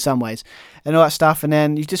of true in some ways, and all that stuff. And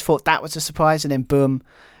then you just thought that was a surprise, and then boom,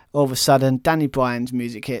 all of a sudden, Daniel Bryan's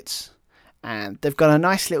music hits, and they've got a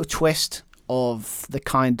nice little twist of the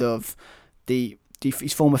kind of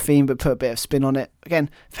his former theme, but put a bit of spin on it. Again,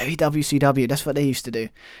 very WCW. That's what they used to do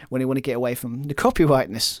when they want to get away from the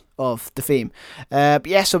copyrightness of the theme. But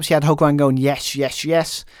yes, obviously had Hulk Hogan going, yes, yes,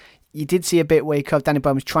 yes. You did see a bit where Daniel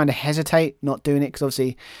Bryan was trying to hesitate, not doing it, because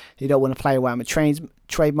obviously you don't want to play around with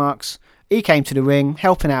trademarks. He came to the ring,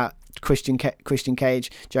 helping out Christian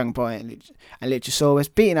Cage, Jungle Boy, and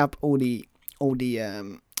Luchasaurus, beating up all the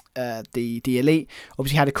Elite.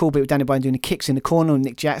 Obviously had a cool bit with Daniel Bryan doing the kicks in the corner and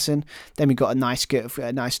Nick Jackson. Then we got a nice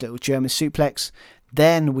little German suplex.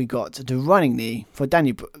 Then we got the running knee for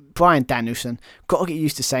Bryan Danielson. Got to get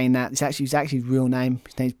used to saying that. It's actually his real name.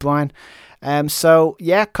 His name's Bryan. So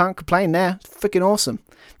yeah, can't complain there. Freaking awesome.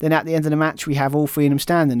 Then at the end of the match, we have all three of them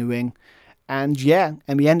stand in the ring. And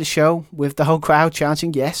we end the show with the whole crowd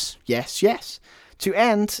chanting yes, yes, yes, to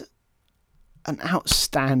end an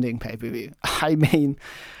outstanding pay-per-view. I mean,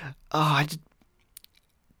 a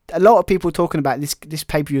lot of people talking about this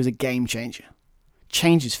pay-per-view as a game changer.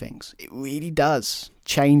 Changes things. It really does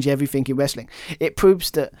change everything in wrestling. It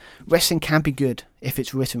proves that wrestling can be good if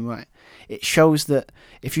it's written right. It shows that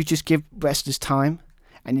if you just give wrestlers time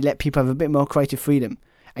and you let people have a bit more creative freedom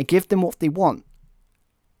and give them what they want,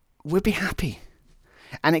 we'll be happy.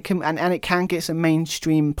 And it can get some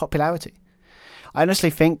mainstream popularity. I honestly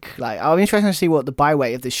think, I'm interested to see what the buy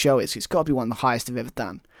rate of this show is. It's got to be one of the highest I've ever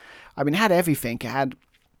done. I mean, it had everything. It had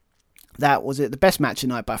the best match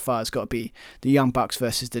tonight by far has got to be the Young Bucks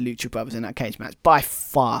versus the Lucha Brothers in that cage match. By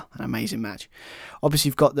far, an amazing match. Obviously,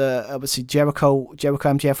 you've got Jericho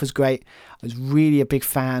MJF was great. I was really a big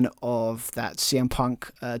fan of that CM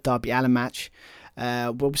Punk Darby Allin match.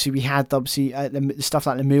 Obviously, we had the stuff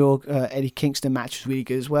like the Miro Eddie Kingston match was really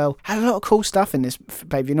good as well. Had a lot of cool stuff in this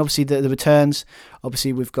pay-per-view, and obviously the returns.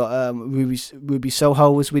 Obviously, we've got Ruby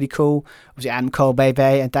Soho was really cool. Obviously, Adam Cole,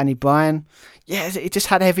 Baby, and Danny Bryan. Yeah, it just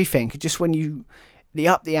had everything. Just when you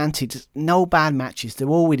up the ante, just no bad matches. They're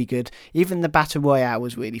all really good. Even the Battle Royale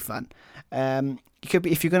was really fun. You could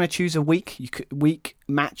be, if you're going to choose a weak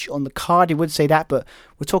match on the card, you would say that, but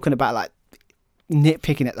we're talking about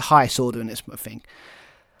nitpicking at the highest order in this thing.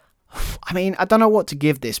 I mean, I don't know what to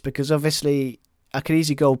give this, because obviously I could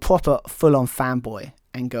easily go proper full-on fanboy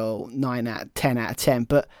and go 9 out of 10 out of 10,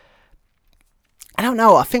 but I don't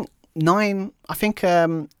know. I think 9.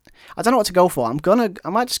 I don't know what to go for. I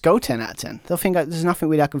might just go 10 out of 10. They'll think there's nothing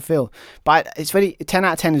really I can feel, but it's 10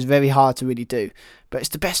 out of 10 is very hard to really do. But it's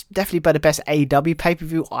definitely the best AEW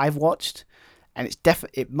pay-per-view I've watched. And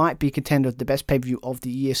it might be contender of the best pay-per-view of the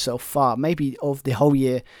year so far, maybe of the whole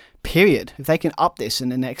year period. If they can up this in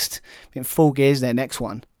the next, Full Gear's their next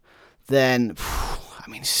one, then I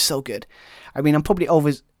mean, it's so good. I mean, I'm probably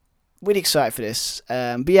really excited for this.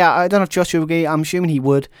 But yeah, I don't know if Joshua would agree. I'm assuming he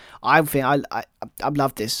would. I think I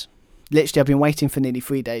love this. Literally, I've been waiting for nearly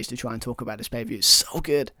 3 days to try and talk about this pay-per-view. It's so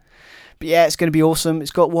good. But yeah, it's going to be awesome.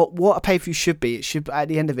 It's got what a pay-per-view should be. It should, at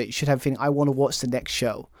the end of it, you should have a thing, I want to watch the next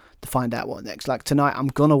show to find out what next. Like tonight, I'm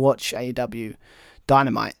going to watch AEW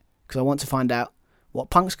Dynamite because I want to find out what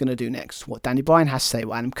Punk's going to do next, what Danny Bryan has to say,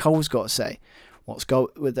 what Adam Cole's got to say, what's go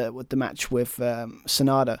with the match with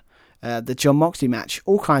Sonata, the John Moxley match,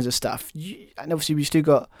 all kinds of stuff. And obviously, we still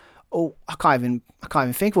got, I can't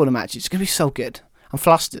even think of all the matches. It's going to be so good. I'm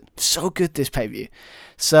flustered. So good, this pay-per-view.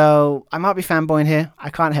 So I might be fanboying here. I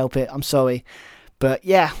can't help it. I'm sorry. But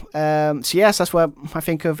yeah, so yes, that's what I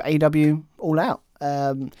think of AEW All Out.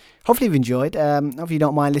 Hopefully you've enjoyed. Hopefully you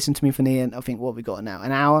don't mind listening to me for near, I think, what have we got now?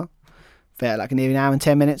 An hour? Fair, like nearly an hour and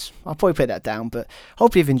 10 minutes. I'll probably put that down, but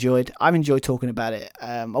hopefully you've enjoyed. I've enjoyed talking about it.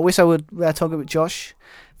 I wish I would talk with Josh,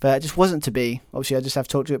 but it just wasn't to be. Obviously, I just have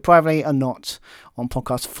to talk to it privately and not on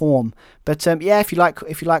podcast form. But yeah, if you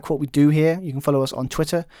like what we do here, you can follow us on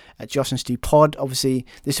Twitter at Josh and Steve Pod. Obviously,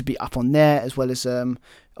 this will be up on there, as well as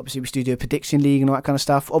obviously we still do a prediction league and all that kind of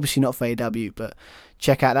stuff. Obviously not for AEW, but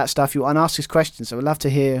check out that stuff. You want to ask us questions, so I'd love to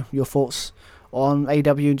hear your thoughts on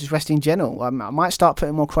AEW and just wrestling in general. I might start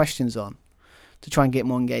putting more questions on to try and get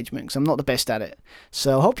more engagement, because I'm not the best at it.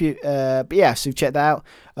 So I hope you, but yeah, so check that out.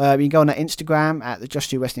 You can go on our Instagram at the Just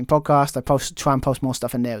Do Wrestling Podcast. I try and post more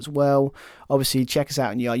stuff in there as well. Obviously, check us out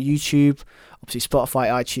on your YouTube, obviously Spotify,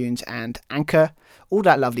 iTunes, and Anchor. All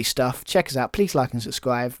that lovely stuff. Check us out. Please like and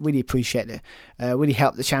subscribe. Really appreciate it. Really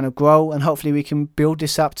help the channel grow, and hopefully we can build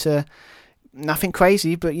this up to nothing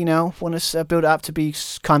crazy, but want to build it up to be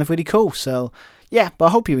kind of really cool. So yeah, but I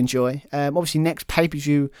hope you enjoy. Obviously, next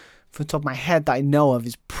pay-per-view, from the top of my head that I know of,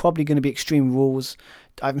 is probably going to be Extreme Rules.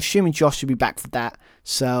 I'm assuming Josh will be back for that,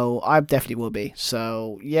 so I definitely will be.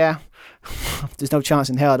 So yeah, there's no chance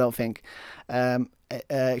in hell, I don't think,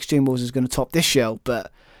 Extreme Rules is going to top this show.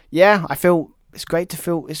 But yeah, I feel it's great to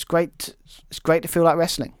feel like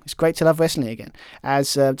wrestling. It's great to love wrestling again.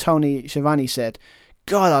 As Tony Schiavone said,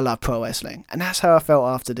 God, I love pro wrestling, and that's how I felt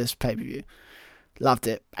after this pay-per-view. Loved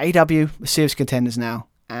it. AEW, we're serious contenders now,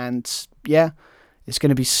 and yeah, it's going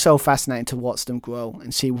to be so fascinating to watch them grow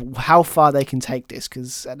and see how far they can take this,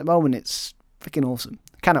 because at the moment it's freaking awesome.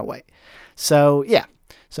 Cannot wait. So yeah,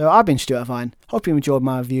 so I've been Stuart Irvine. Hope you enjoyed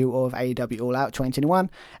my review of AEW All Out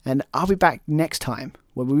 2021, and I'll be back next time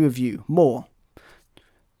where we review more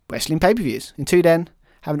wrestling pay-per-views. Until then,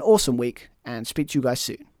 have an awesome week and speak to you guys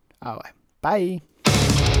soon. Alright, bye.